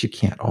know that you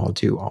can't all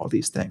do all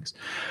these things.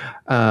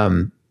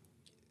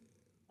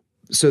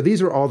 So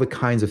these are all the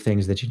kinds of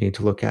things that you need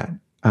to look at.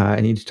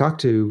 And you need to talk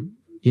to,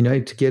 you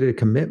need to get a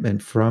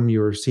commitment from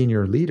your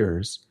senior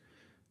leaders,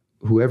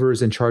 whoever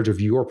is in charge of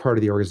your part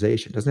of the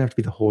organization. It doesn't have to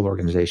be the whole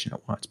organization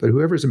at once, but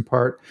whoever's in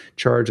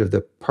charge of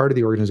the part of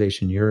the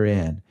organization you're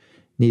in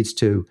needs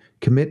to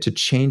commit to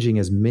changing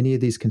as many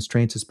of these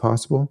constraints as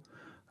possible.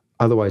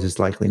 Otherwise, it's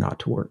likely not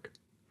to work.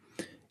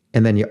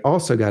 And then you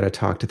also got to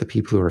talk to the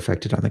people who are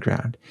affected on the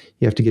ground.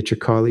 You have to get your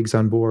colleagues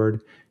on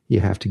board.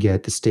 You have to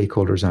get the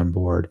stakeholders on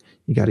board.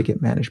 You got to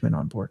get management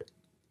on board.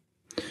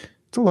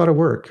 It's a lot of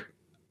work,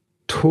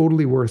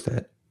 totally worth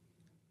it.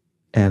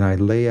 And I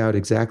lay out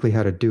exactly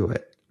how to do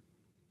it.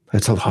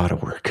 That's a lot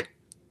of work.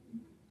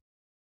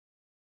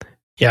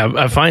 Yeah,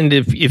 I find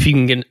if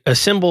you can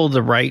assemble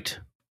the right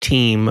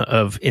team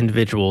of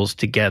individuals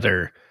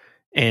together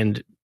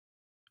and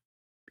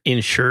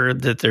ensure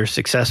that they're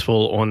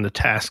successful on the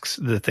tasks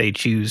that they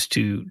choose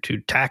to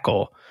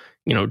tackle,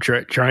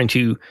 trying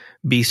to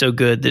be so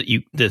good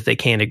that they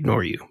can't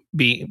ignore you,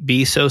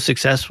 be so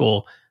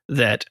successful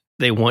that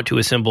they want to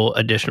assemble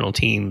additional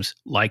teams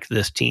like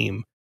this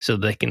team so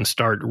they can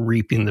start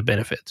reaping the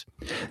benefits.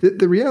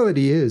 The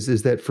reality is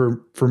that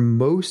for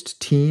most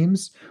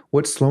teams,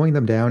 what's slowing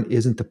them down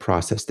isn't the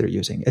process they're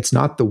using. It's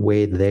not the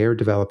way they're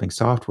developing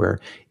software.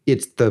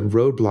 It's the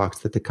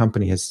roadblocks that the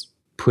company is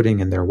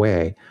putting in their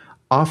way,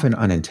 often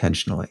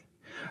unintentionally.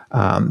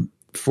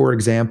 For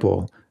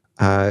example,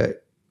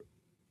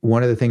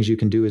 one of the things you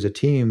can do as a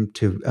team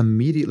to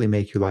immediately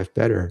make your life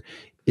better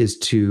is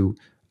to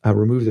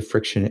remove the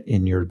friction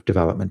in your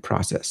development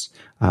process.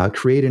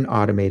 Create an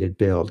automated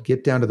build.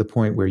 Get down to the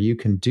point where you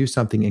can do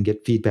something and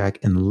get feedback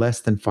in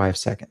less than 5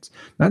 seconds.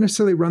 Not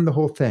necessarily run the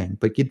whole thing,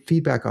 but get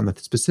feedback on the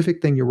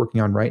specific thing you're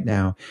working on right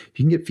now. If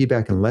you can get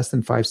feedback in less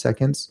than 5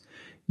 seconds,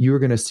 you're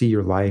going to see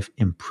your life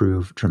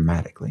improve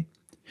dramatically.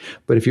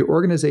 But if your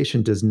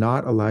organization does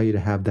not allow you to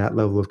have that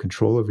level of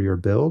control over your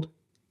build,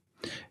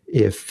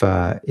 if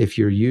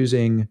you're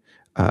using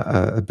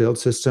a build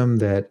system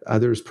that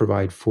others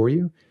provide for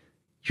you,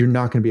 you're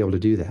not going to be able to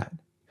do that.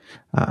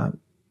 And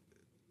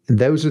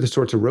those are the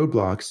sorts of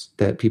roadblocks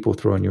that people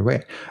throw in your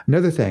way.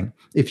 Another thing,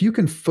 if you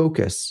can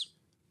focus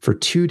for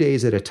 2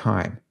 days at a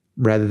time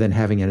rather than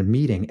having a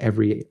meeting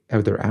every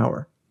other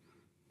hour,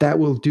 that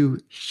will do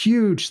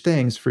huge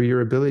things for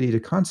your ability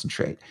to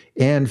concentrate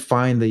and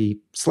find the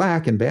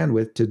slack and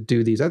bandwidth to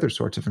do these other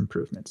sorts of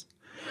improvements.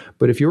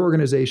 But if your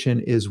organization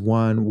is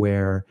one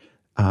where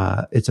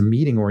it's a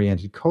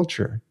meeting-oriented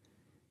culture,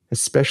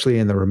 especially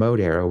in the remote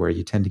era where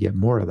you tend to get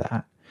more of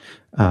that.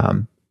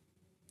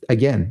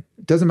 Again,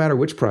 it doesn't matter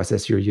which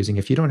process you're using.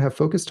 If you don't have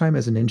focus time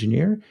as an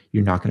engineer,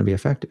 you're not going to be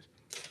effective.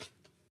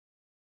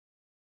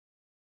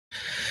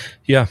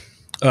 Yeah.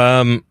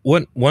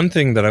 One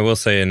thing that I will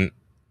say, and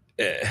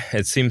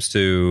it seems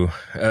to,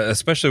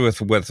 especially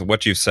with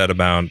what you've said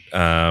about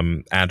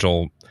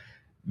Agile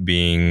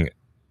being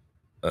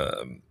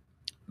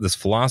this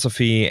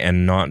philosophy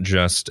and not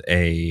just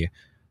a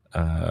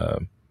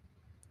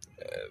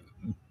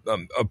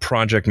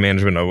project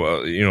management,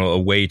 a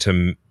way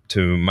to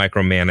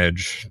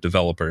micromanage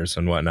developers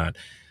and whatnot.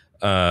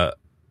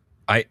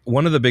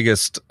 One of the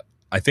biggest,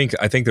 I think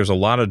there's a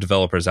lot of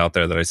developers out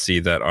there that I see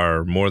that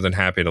are more than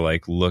happy to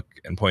like look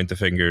and point the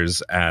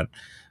fingers at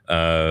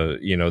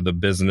the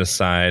business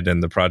side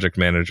and the project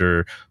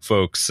manager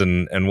folks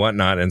and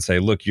whatnot, and say,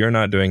 look, you're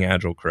not doing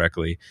Agile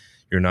correctly.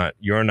 You're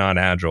not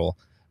Agile.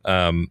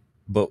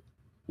 But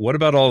what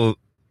about all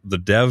the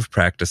dev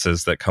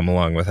practices that come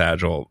along with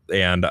Agile?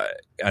 And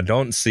I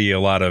don't see a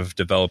lot of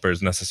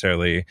developers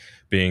necessarily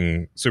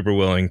being super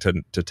willing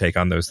to take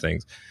on those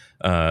things.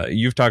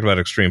 You've talked about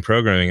extreme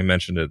programming and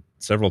mentioned it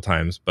several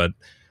times, but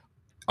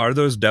are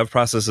those dev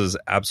processes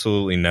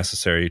absolutely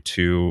necessary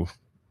to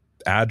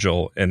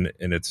Agile in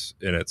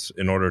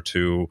order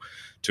to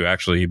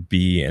actually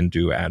be and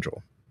do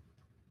Agile?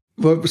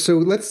 Well, so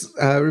let's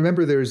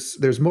remember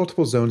there's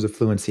multiple zones of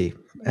fluency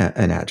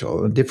in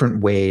Agile,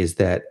 different ways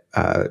that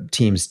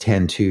teams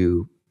tend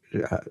to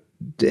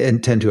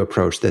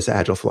approach this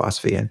Agile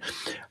philosophy. And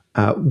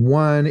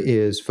one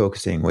is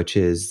focusing, which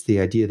is the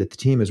idea that the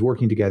team is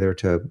working together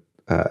to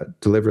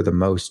deliver the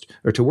most,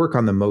 or to work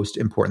on the most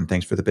important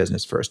things for the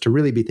business first, to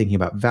really be thinking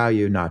about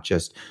value, not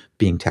just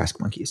being task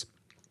monkeys.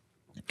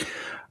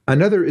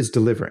 Another is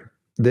delivering.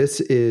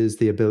 This is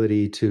the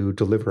ability to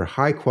deliver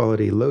high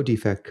quality, low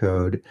defect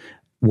code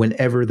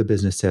whenever the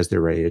business says they're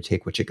ready to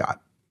take what you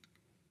got.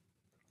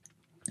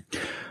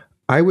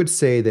 I would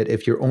say that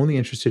if you're only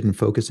interested in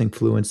focusing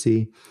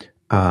fluency,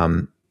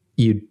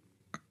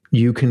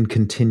 you can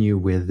continue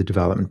with the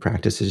development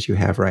practices you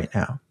have right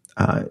now.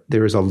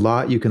 There is a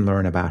lot you can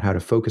learn about how to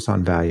focus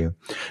on value.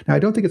 Now, I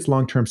don't think it's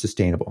long-term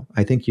sustainable.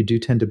 I think you do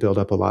tend to build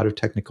up a lot of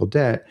technical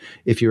debt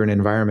if you're in an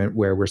environment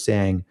where we're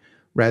saying,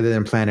 rather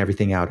than plan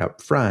everything out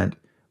up front,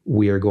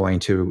 we are going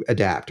to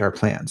adapt our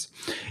plans.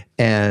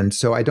 And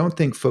so I don't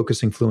think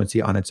focusing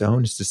fluency on its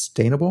own is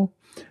sustainable.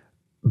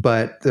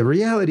 But the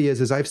reality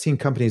is I've seen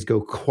companies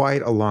go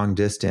quite a long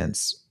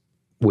distance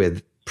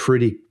with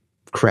pretty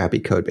crappy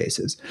code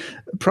bases.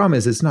 The problem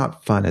is it's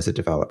not fun as a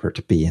developer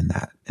to be in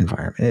that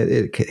environment.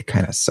 It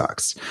kind of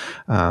sucks,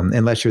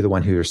 unless you're the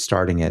one who's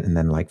starting it and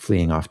then like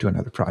fleeing off to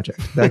another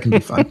project. That can be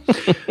fun.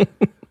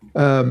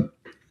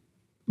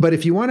 But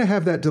if you want to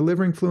have that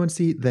delivering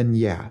fluency, then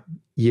yeah,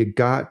 you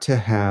got to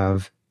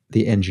have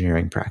the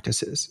engineering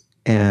practices.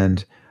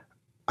 And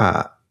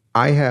I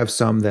have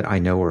some that I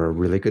know are a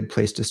really good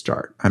place to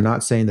start. I'm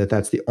not saying that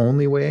that's the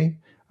only way.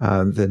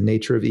 The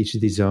nature of each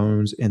of these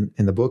zones in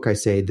the book, I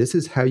say, this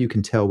is how you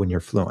can tell when you're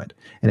fluent.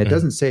 And it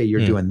doesn't say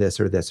you're doing this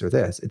or this or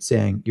this. It's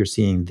saying you're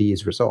seeing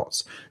these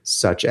results,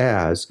 such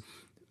as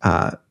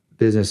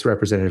business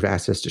representative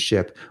access to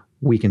ship.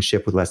 We can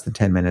ship with less than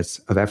 10 minutes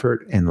of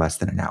effort in less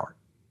than an hour.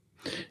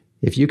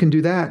 If you can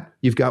do that,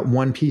 you've got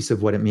one piece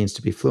of what it means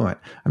to be fluent.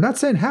 I'm not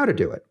saying how to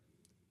do it,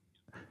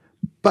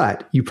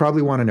 but you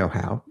probably want to know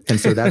how. And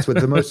so that's what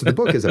the most of the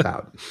book is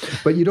about.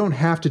 But you don't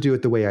have to do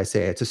it the way I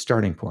say. It's a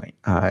starting point.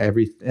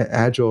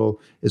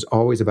 Agile is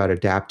always about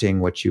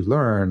adapting what you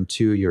learn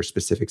to your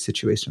specific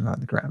situation on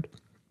the ground.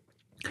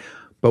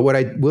 But what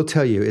I will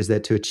tell you is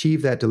that to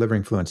achieve that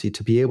delivering fluency,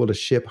 to be able to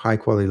ship high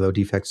quality, low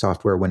defect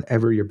software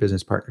whenever your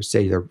business partners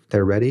say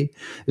they're ready,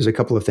 there's a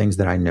couple of things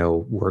that I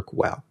know work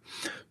well.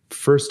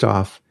 First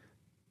off,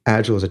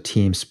 Agile is a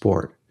team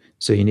sport.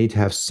 So you need to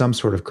have some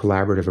sort of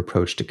collaborative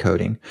approach to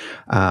coding.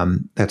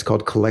 That's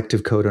called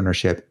collective code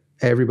ownership.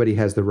 Everybody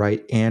has the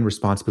right and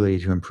responsibility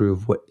to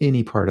improve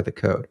any part of the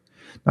code.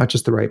 Not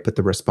just the right, but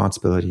the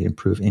responsibility to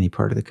improve any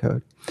part of the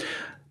code.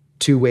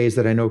 Two ways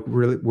that I know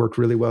work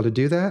really well to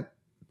do that: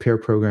 pair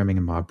programming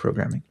and mob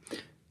programming.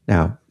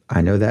 Now,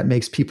 I know that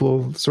makes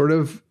people sort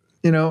of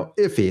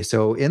iffy.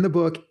 So in the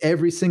book,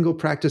 every single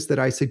practice that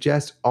I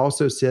suggest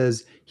also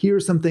says, here are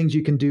some things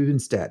you can do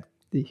instead.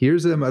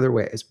 Here's some other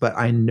ways, but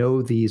I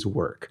know these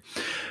work.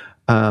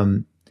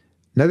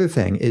 Another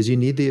thing is you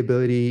need the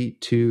ability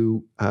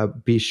to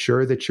be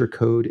sure that your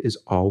code is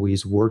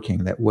always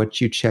working, that what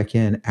you check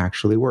in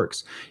actually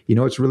works. You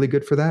know what's really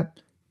good for that?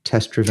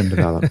 Test-driven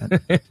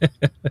development.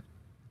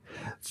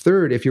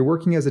 Third, if you're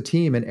working as a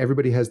team and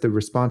everybody has the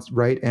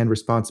right and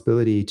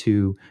responsibility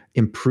to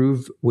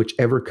improve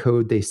whichever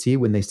code they see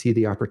when they see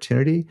the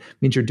opportunity,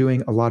 means you're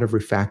doing a lot of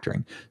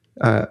refactoring.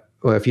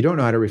 Well, if you don't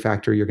know how to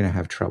refactor, you're going to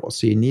have trouble.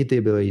 So you need the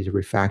ability to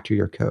refactor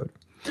your code.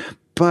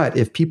 But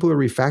if people are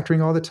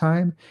refactoring all the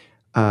time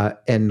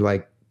and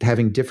like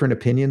having different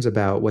opinions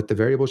about what the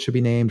variables should be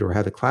named or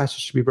how the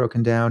classes should be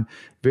broken down,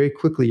 very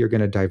quickly you're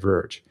going to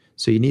diverge.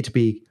 So you need to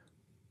be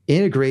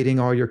integrating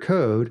all your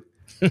code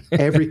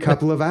every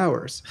couple of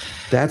hours.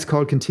 That's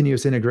called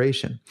continuous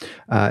integration.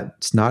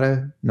 It's not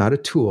a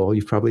tool.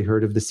 You've probably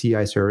heard of the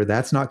CI server.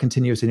 That's not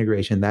continuous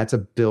integration. That's a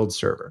build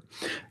server.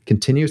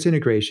 Continuous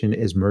integration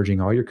is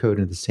merging all your code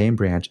into the same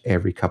branch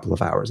every couple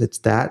of hours. It's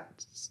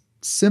that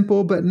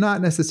simple, but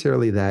not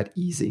necessarily that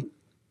easy.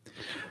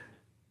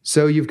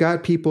 So you've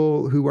got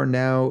people who are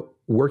now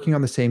working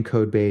on the same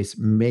code base.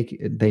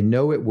 They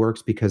know it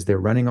works because they're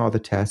running all the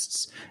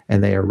tests,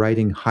 and they are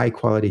writing high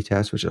quality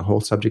tests, which is a whole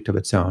subject of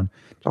its own.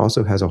 It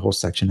also has a whole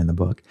section in the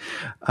book.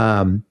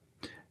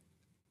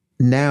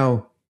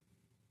 Now,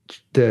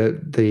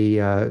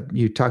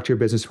 you talk to your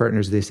business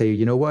partners. They say,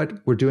 you know what?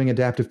 We're doing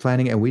adaptive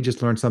planning, and we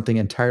just learned something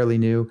entirely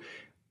new.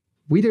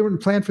 We didn't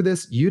plan for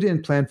this. You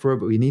didn't plan for it,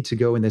 but we need to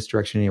go in this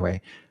direction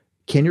anyway.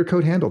 Can your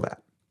code handle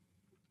that?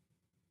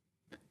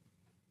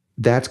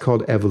 That's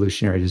called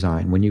evolutionary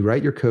design. When you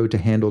write your code to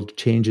handle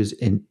changes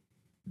in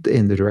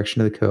the direction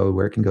of the code,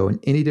 where it can go in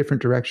any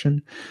different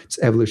direction, it's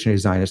evolutionary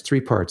design. It's 3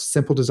 parts: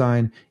 simple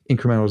design,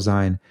 incremental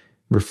design,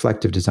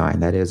 reflective design.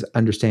 That is,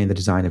 understanding the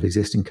design of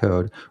existing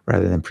code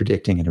rather than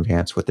predicting in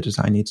advance what the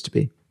design needs to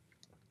be.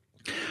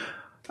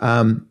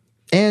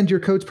 And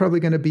your code's probably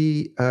going to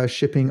be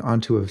shipping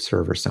onto a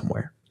server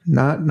somewhere.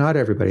 Not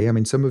everybody. I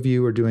mean, some of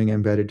you are doing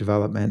embedded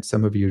development,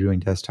 some of you are doing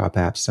desktop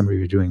apps, some of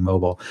you are doing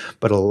mobile,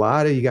 but a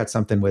lot of you got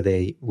something with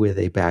a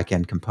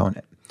back-end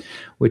component,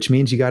 which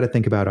means you got to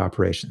think about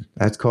operation.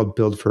 That's called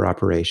build for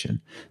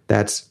operation.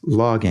 That's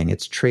logging,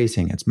 it's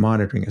tracing, it's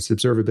monitoring, it's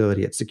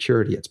observability, it's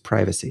security, it's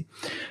privacy.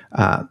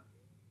 Got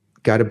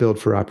to build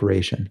for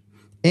operation.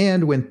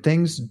 And when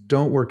things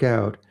don't work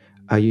out,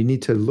 you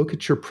need to look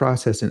at your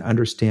process and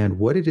understand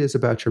what it is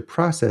about your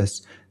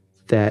process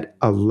that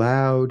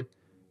allowed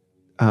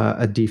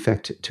a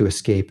defect to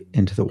escape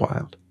into the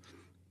wild.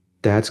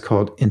 That's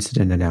called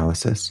incident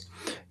analysis.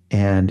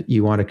 And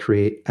you want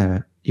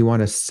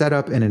to set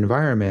up an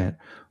environment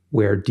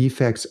where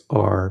defects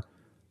are,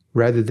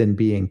 rather than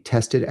being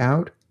tested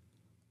out,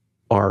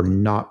 are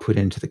not put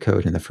into the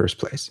code in the first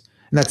place.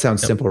 And that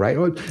sounds simple, right?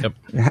 Oh,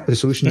 the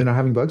solution to not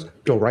having bugs?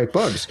 Don't write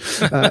bugs.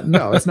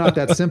 No, it's not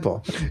that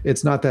simple.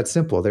 It's not that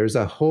simple. There's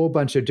a whole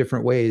bunch of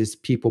different ways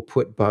people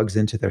put bugs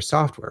into their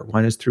software.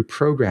 One is through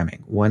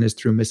programming. One is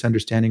through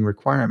misunderstanding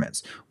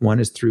requirements.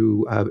 One is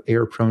through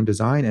error-prone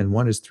design. And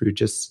one is through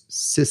just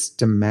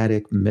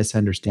systematic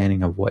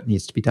misunderstanding of what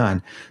needs to be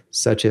done,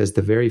 such as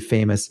the very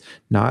famous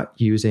not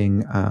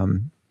using,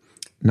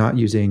 now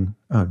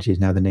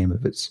the name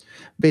of it's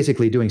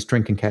basically doing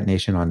string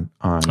concatenation on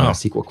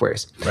SQL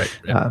queries. Right.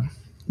 Yeah.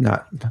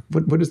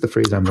 What is the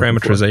phrase I'm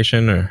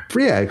parameterization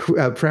looking for?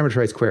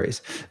 Parameterized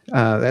queries.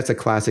 That's a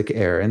classic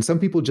error. And some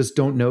people just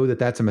don't know that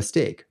that's a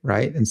mistake,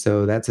 right? And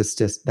so that's a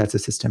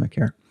systemic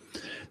error.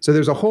 So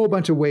there's a whole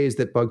bunch of ways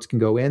that bugs can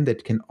go in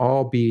that can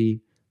all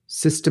be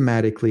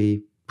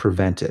systematically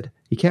prevented.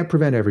 You can't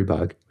prevent every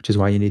bug, which is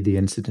why you need the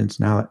incident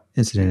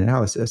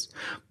analysis.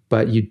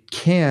 But you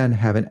can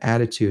have an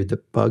attitude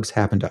that bugs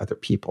happen to other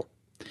people.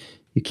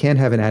 You can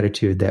have an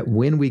attitude that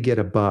when we get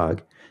a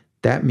bug,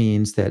 that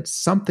means that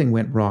something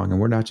went wrong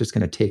and we're not just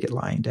going to take it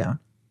lying down.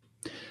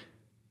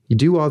 You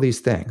do all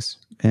these things.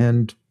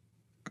 And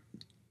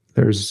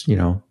there's,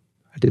 I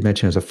did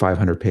mention it's a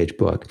 500-page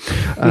book.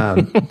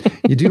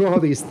 You do all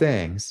these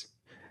things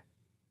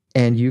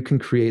and you can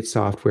create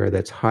software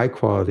that's high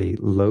quality,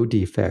 low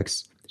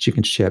defects that you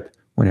can ship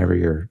whenever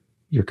your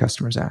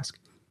customers ask.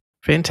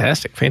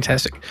 Fantastic.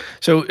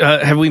 So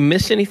have we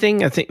missed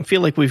anything? I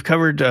feel like we've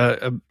covered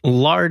a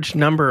large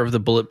number of the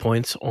bullet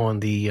points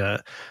on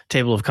the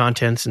table of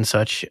contents and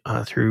such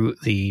through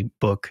the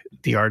book,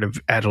 The Art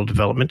of Agile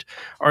Development.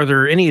 Are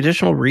there any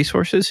additional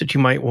resources that you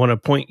might want to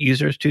point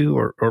users to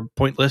or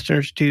point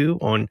listeners to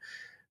on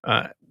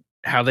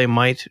how they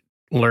might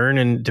learn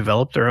and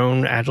develop their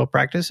own Agile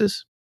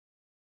practices?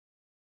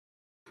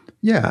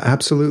 Yeah,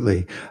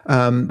 absolutely.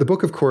 The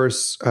book, of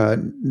course,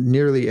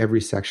 nearly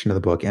every section of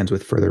the book ends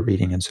with further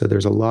reading. And so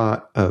there's a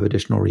lot of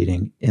additional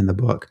reading in the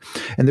book.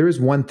 And there is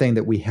one thing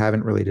that we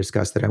haven't really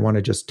discussed that I want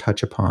to just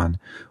touch upon,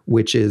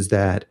 which is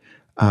that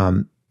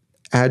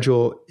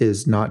Agile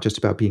is not just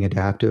about being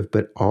adaptive,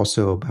 but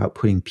also about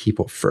putting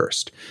people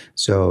first.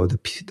 So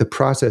the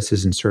process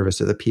is in service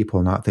of the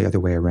people, not the other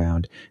way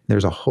around.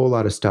 There's a whole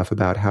lot of stuff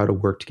about how to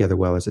work together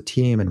well as a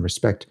team and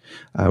respect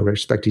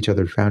each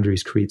other's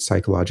boundaries, create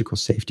psychological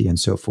safety, and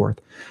so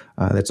forth.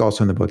 That's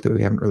also in the book that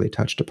we haven't really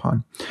touched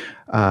upon.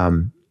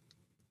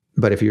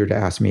 But if you were to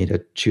ask me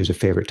to choose a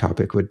favorite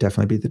topic, it would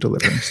definitely be the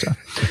delivering stuff.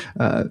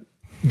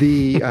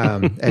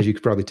 As you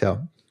could probably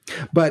tell.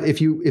 But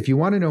if you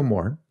want to know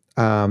more,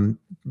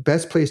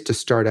 best place to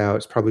start out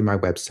is probably my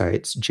website.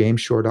 It's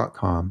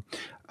jamesshore.com.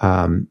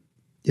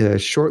 A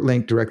short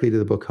link directly to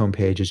the book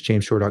homepage is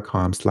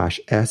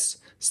jamesshore.com/S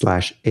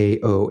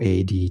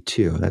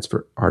AOAD2. That's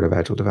for Art of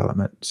Agile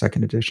Development,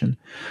 second edition.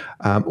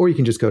 Or you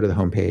can just go to the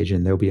homepage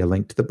and there'll be a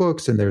link to the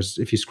books. And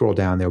if you scroll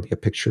down, there'll be a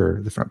picture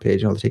of the front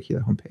page and it'll take you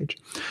to the homepage.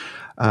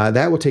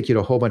 That will take you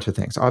to a whole bunch of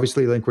things.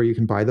 Obviously, a link where you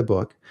can buy the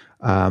book,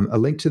 a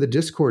link to the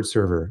Discord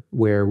server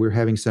where we're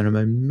having some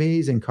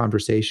amazing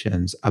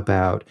conversations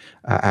about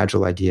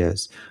Agile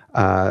ideas,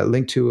 a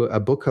link to a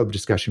book club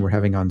discussion we're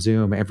having on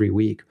Zoom every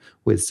week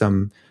with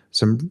some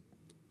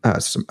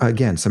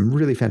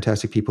really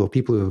fantastic people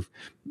who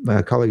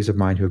have colleagues of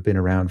mine who have been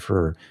around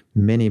for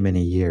many,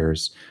 many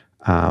years.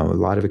 A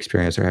lot of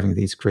experience are having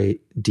these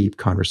great, deep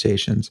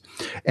conversations.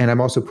 And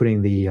I'm also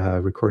putting the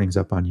recordings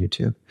up on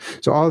YouTube.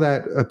 So all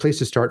that, a place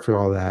to start for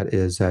all that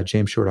is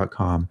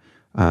jamesshore.com.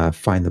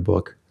 Find the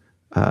book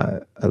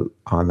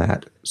on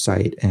that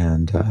site,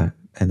 and that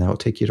will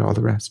take you to all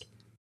the rest.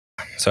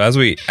 So as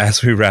we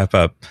wrap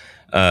up,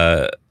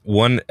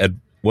 one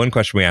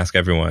question we ask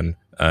everyone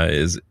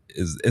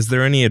is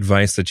there any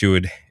advice that you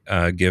would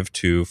give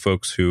to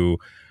folks who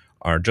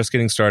are just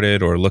getting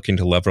started or looking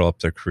to level up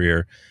their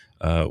career?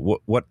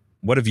 What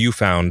have you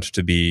found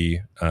to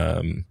be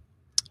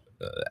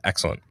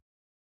excellent?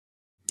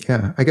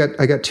 Yeah, I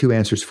got two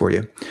answers for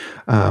you.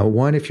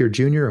 One if you're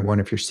junior and one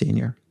if you're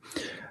senior.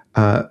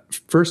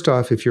 First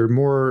off, if you're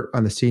more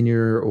on the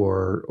senior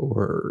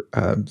or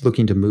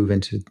looking to move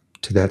into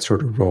that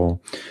sort of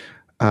role,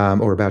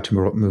 or about to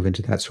move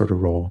into that sort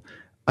of role,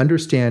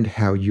 understand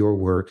how your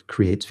work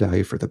creates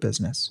value for the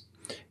business.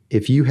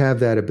 If you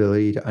have that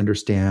ability to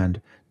understand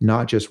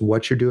not just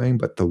what you're doing,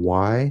 but the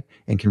why,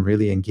 and can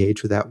really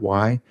engage with that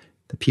why,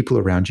 the people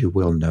around you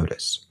will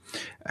notice.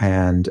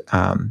 And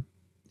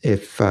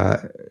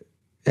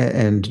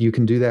and you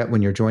can do that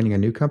when you're joining a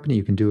new company.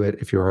 You can do it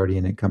if you're already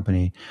in a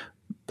company.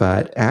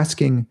 But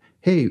asking,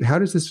 hey, how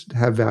does this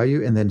have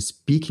value? And then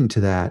speaking to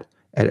that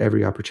at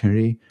every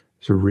opportunity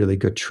is a really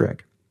good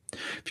trick.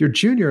 If you're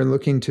junior and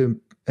looking to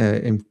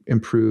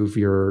improve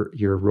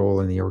your role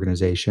in the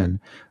organization,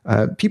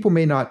 people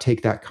may not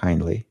take that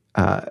kindly.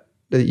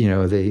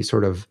 They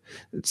sort of,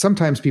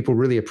 sometimes people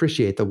really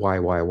appreciate the why,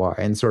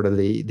 and sort of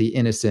the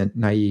innocent,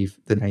 naive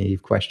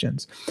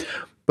questions.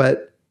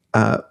 But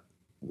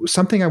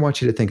something I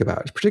want you to think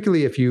about,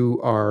 particularly if you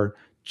are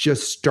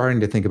just starting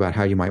to think about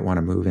how you might want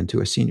to move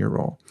into a senior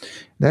role,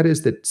 that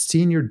is that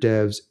senior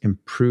devs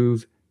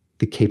improve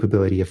the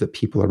capability of the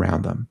people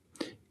around them.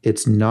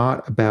 It's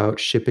not about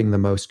shipping the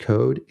most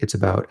code. It's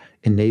about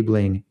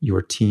enabling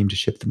your team to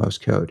ship the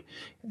most code.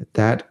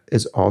 That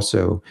is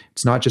also,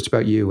 it's not just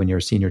about you when you're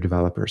a senior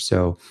developer.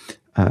 So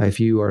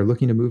if you are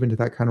looking to move into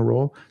that kind of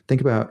role,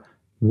 think about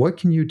what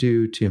can you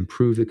do to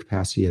improve the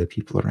capacity of the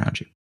people around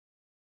you.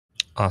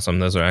 Awesome.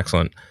 Those are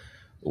excellent.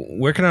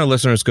 Where can our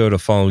listeners go to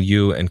follow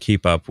you and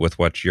keep up with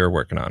what you're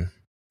working on?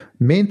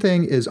 Main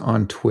thing is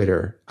on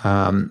Twitter.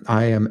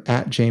 I am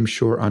at James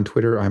Shore on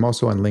Twitter. I'm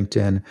also on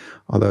LinkedIn,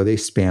 although they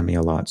spam me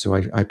a lot, so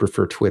I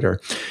prefer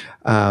Twitter.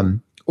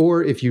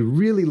 Or if you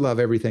really love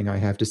everything I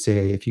have to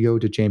say, if you go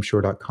to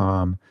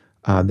jamesshore.com,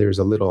 there's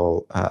an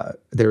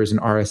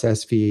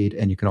RSS feed,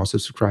 and you can also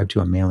subscribe to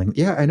a mailing.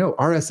 Yeah, I know,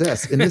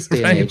 RSS in this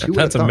day and age.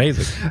 That's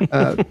amazing.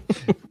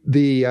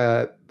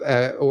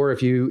 Or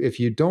if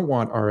you don't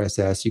want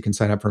RSS, you can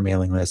sign up for a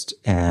mailing list,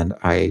 and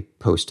I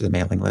post to the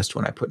mailing list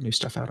when I put new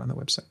stuff out on the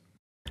website.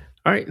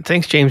 All right.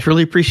 Thanks, James.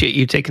 Really appreciate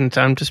you taking the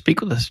time to speak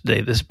with us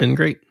today. This has been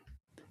great.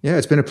 Yeah,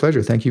 it's been a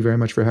pleasure. Thank you very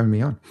much for having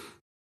me on.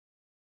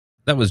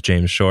 That was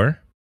James Shore.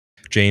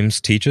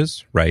 James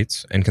teaches,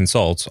 writes, and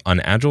consults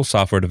on Agile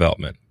software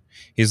development.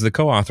 He's the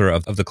co-author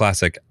of the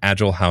classic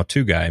Agile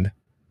How-To Guide,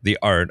 The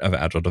Art of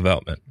Agile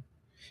Development.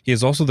 He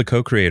is also the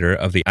co-creator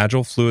of the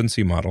Agile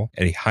Fluency Model,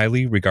 a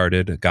highly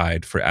regarded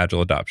guide for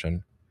Agile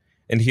adoption.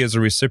 And he is a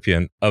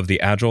recipient of the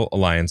Agile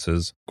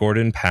Alliance's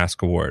Gordon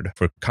Pask Award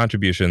for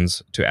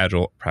contributions to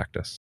Agile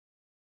practice.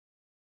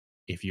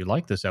 If you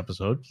like this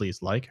episode,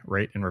 please like,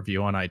 rate, and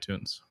review on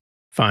iTunes.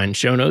 Find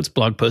show notes,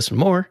 blog posts, and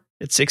more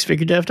at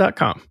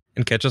sixfiguredev.com.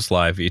 And catch us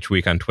live each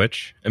week on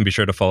Twitch, and be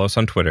sure to follow us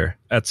on Twitter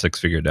at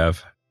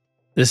sixfiguredev.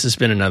 This has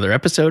been another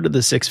episode of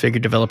the Six Figure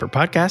Developer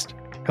Podcast,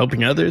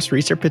 helping others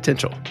reach their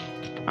potential.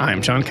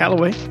 I'm John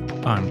Calloway.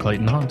 I'm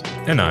Clayton Hunt.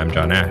 And I'm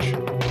John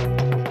Ash.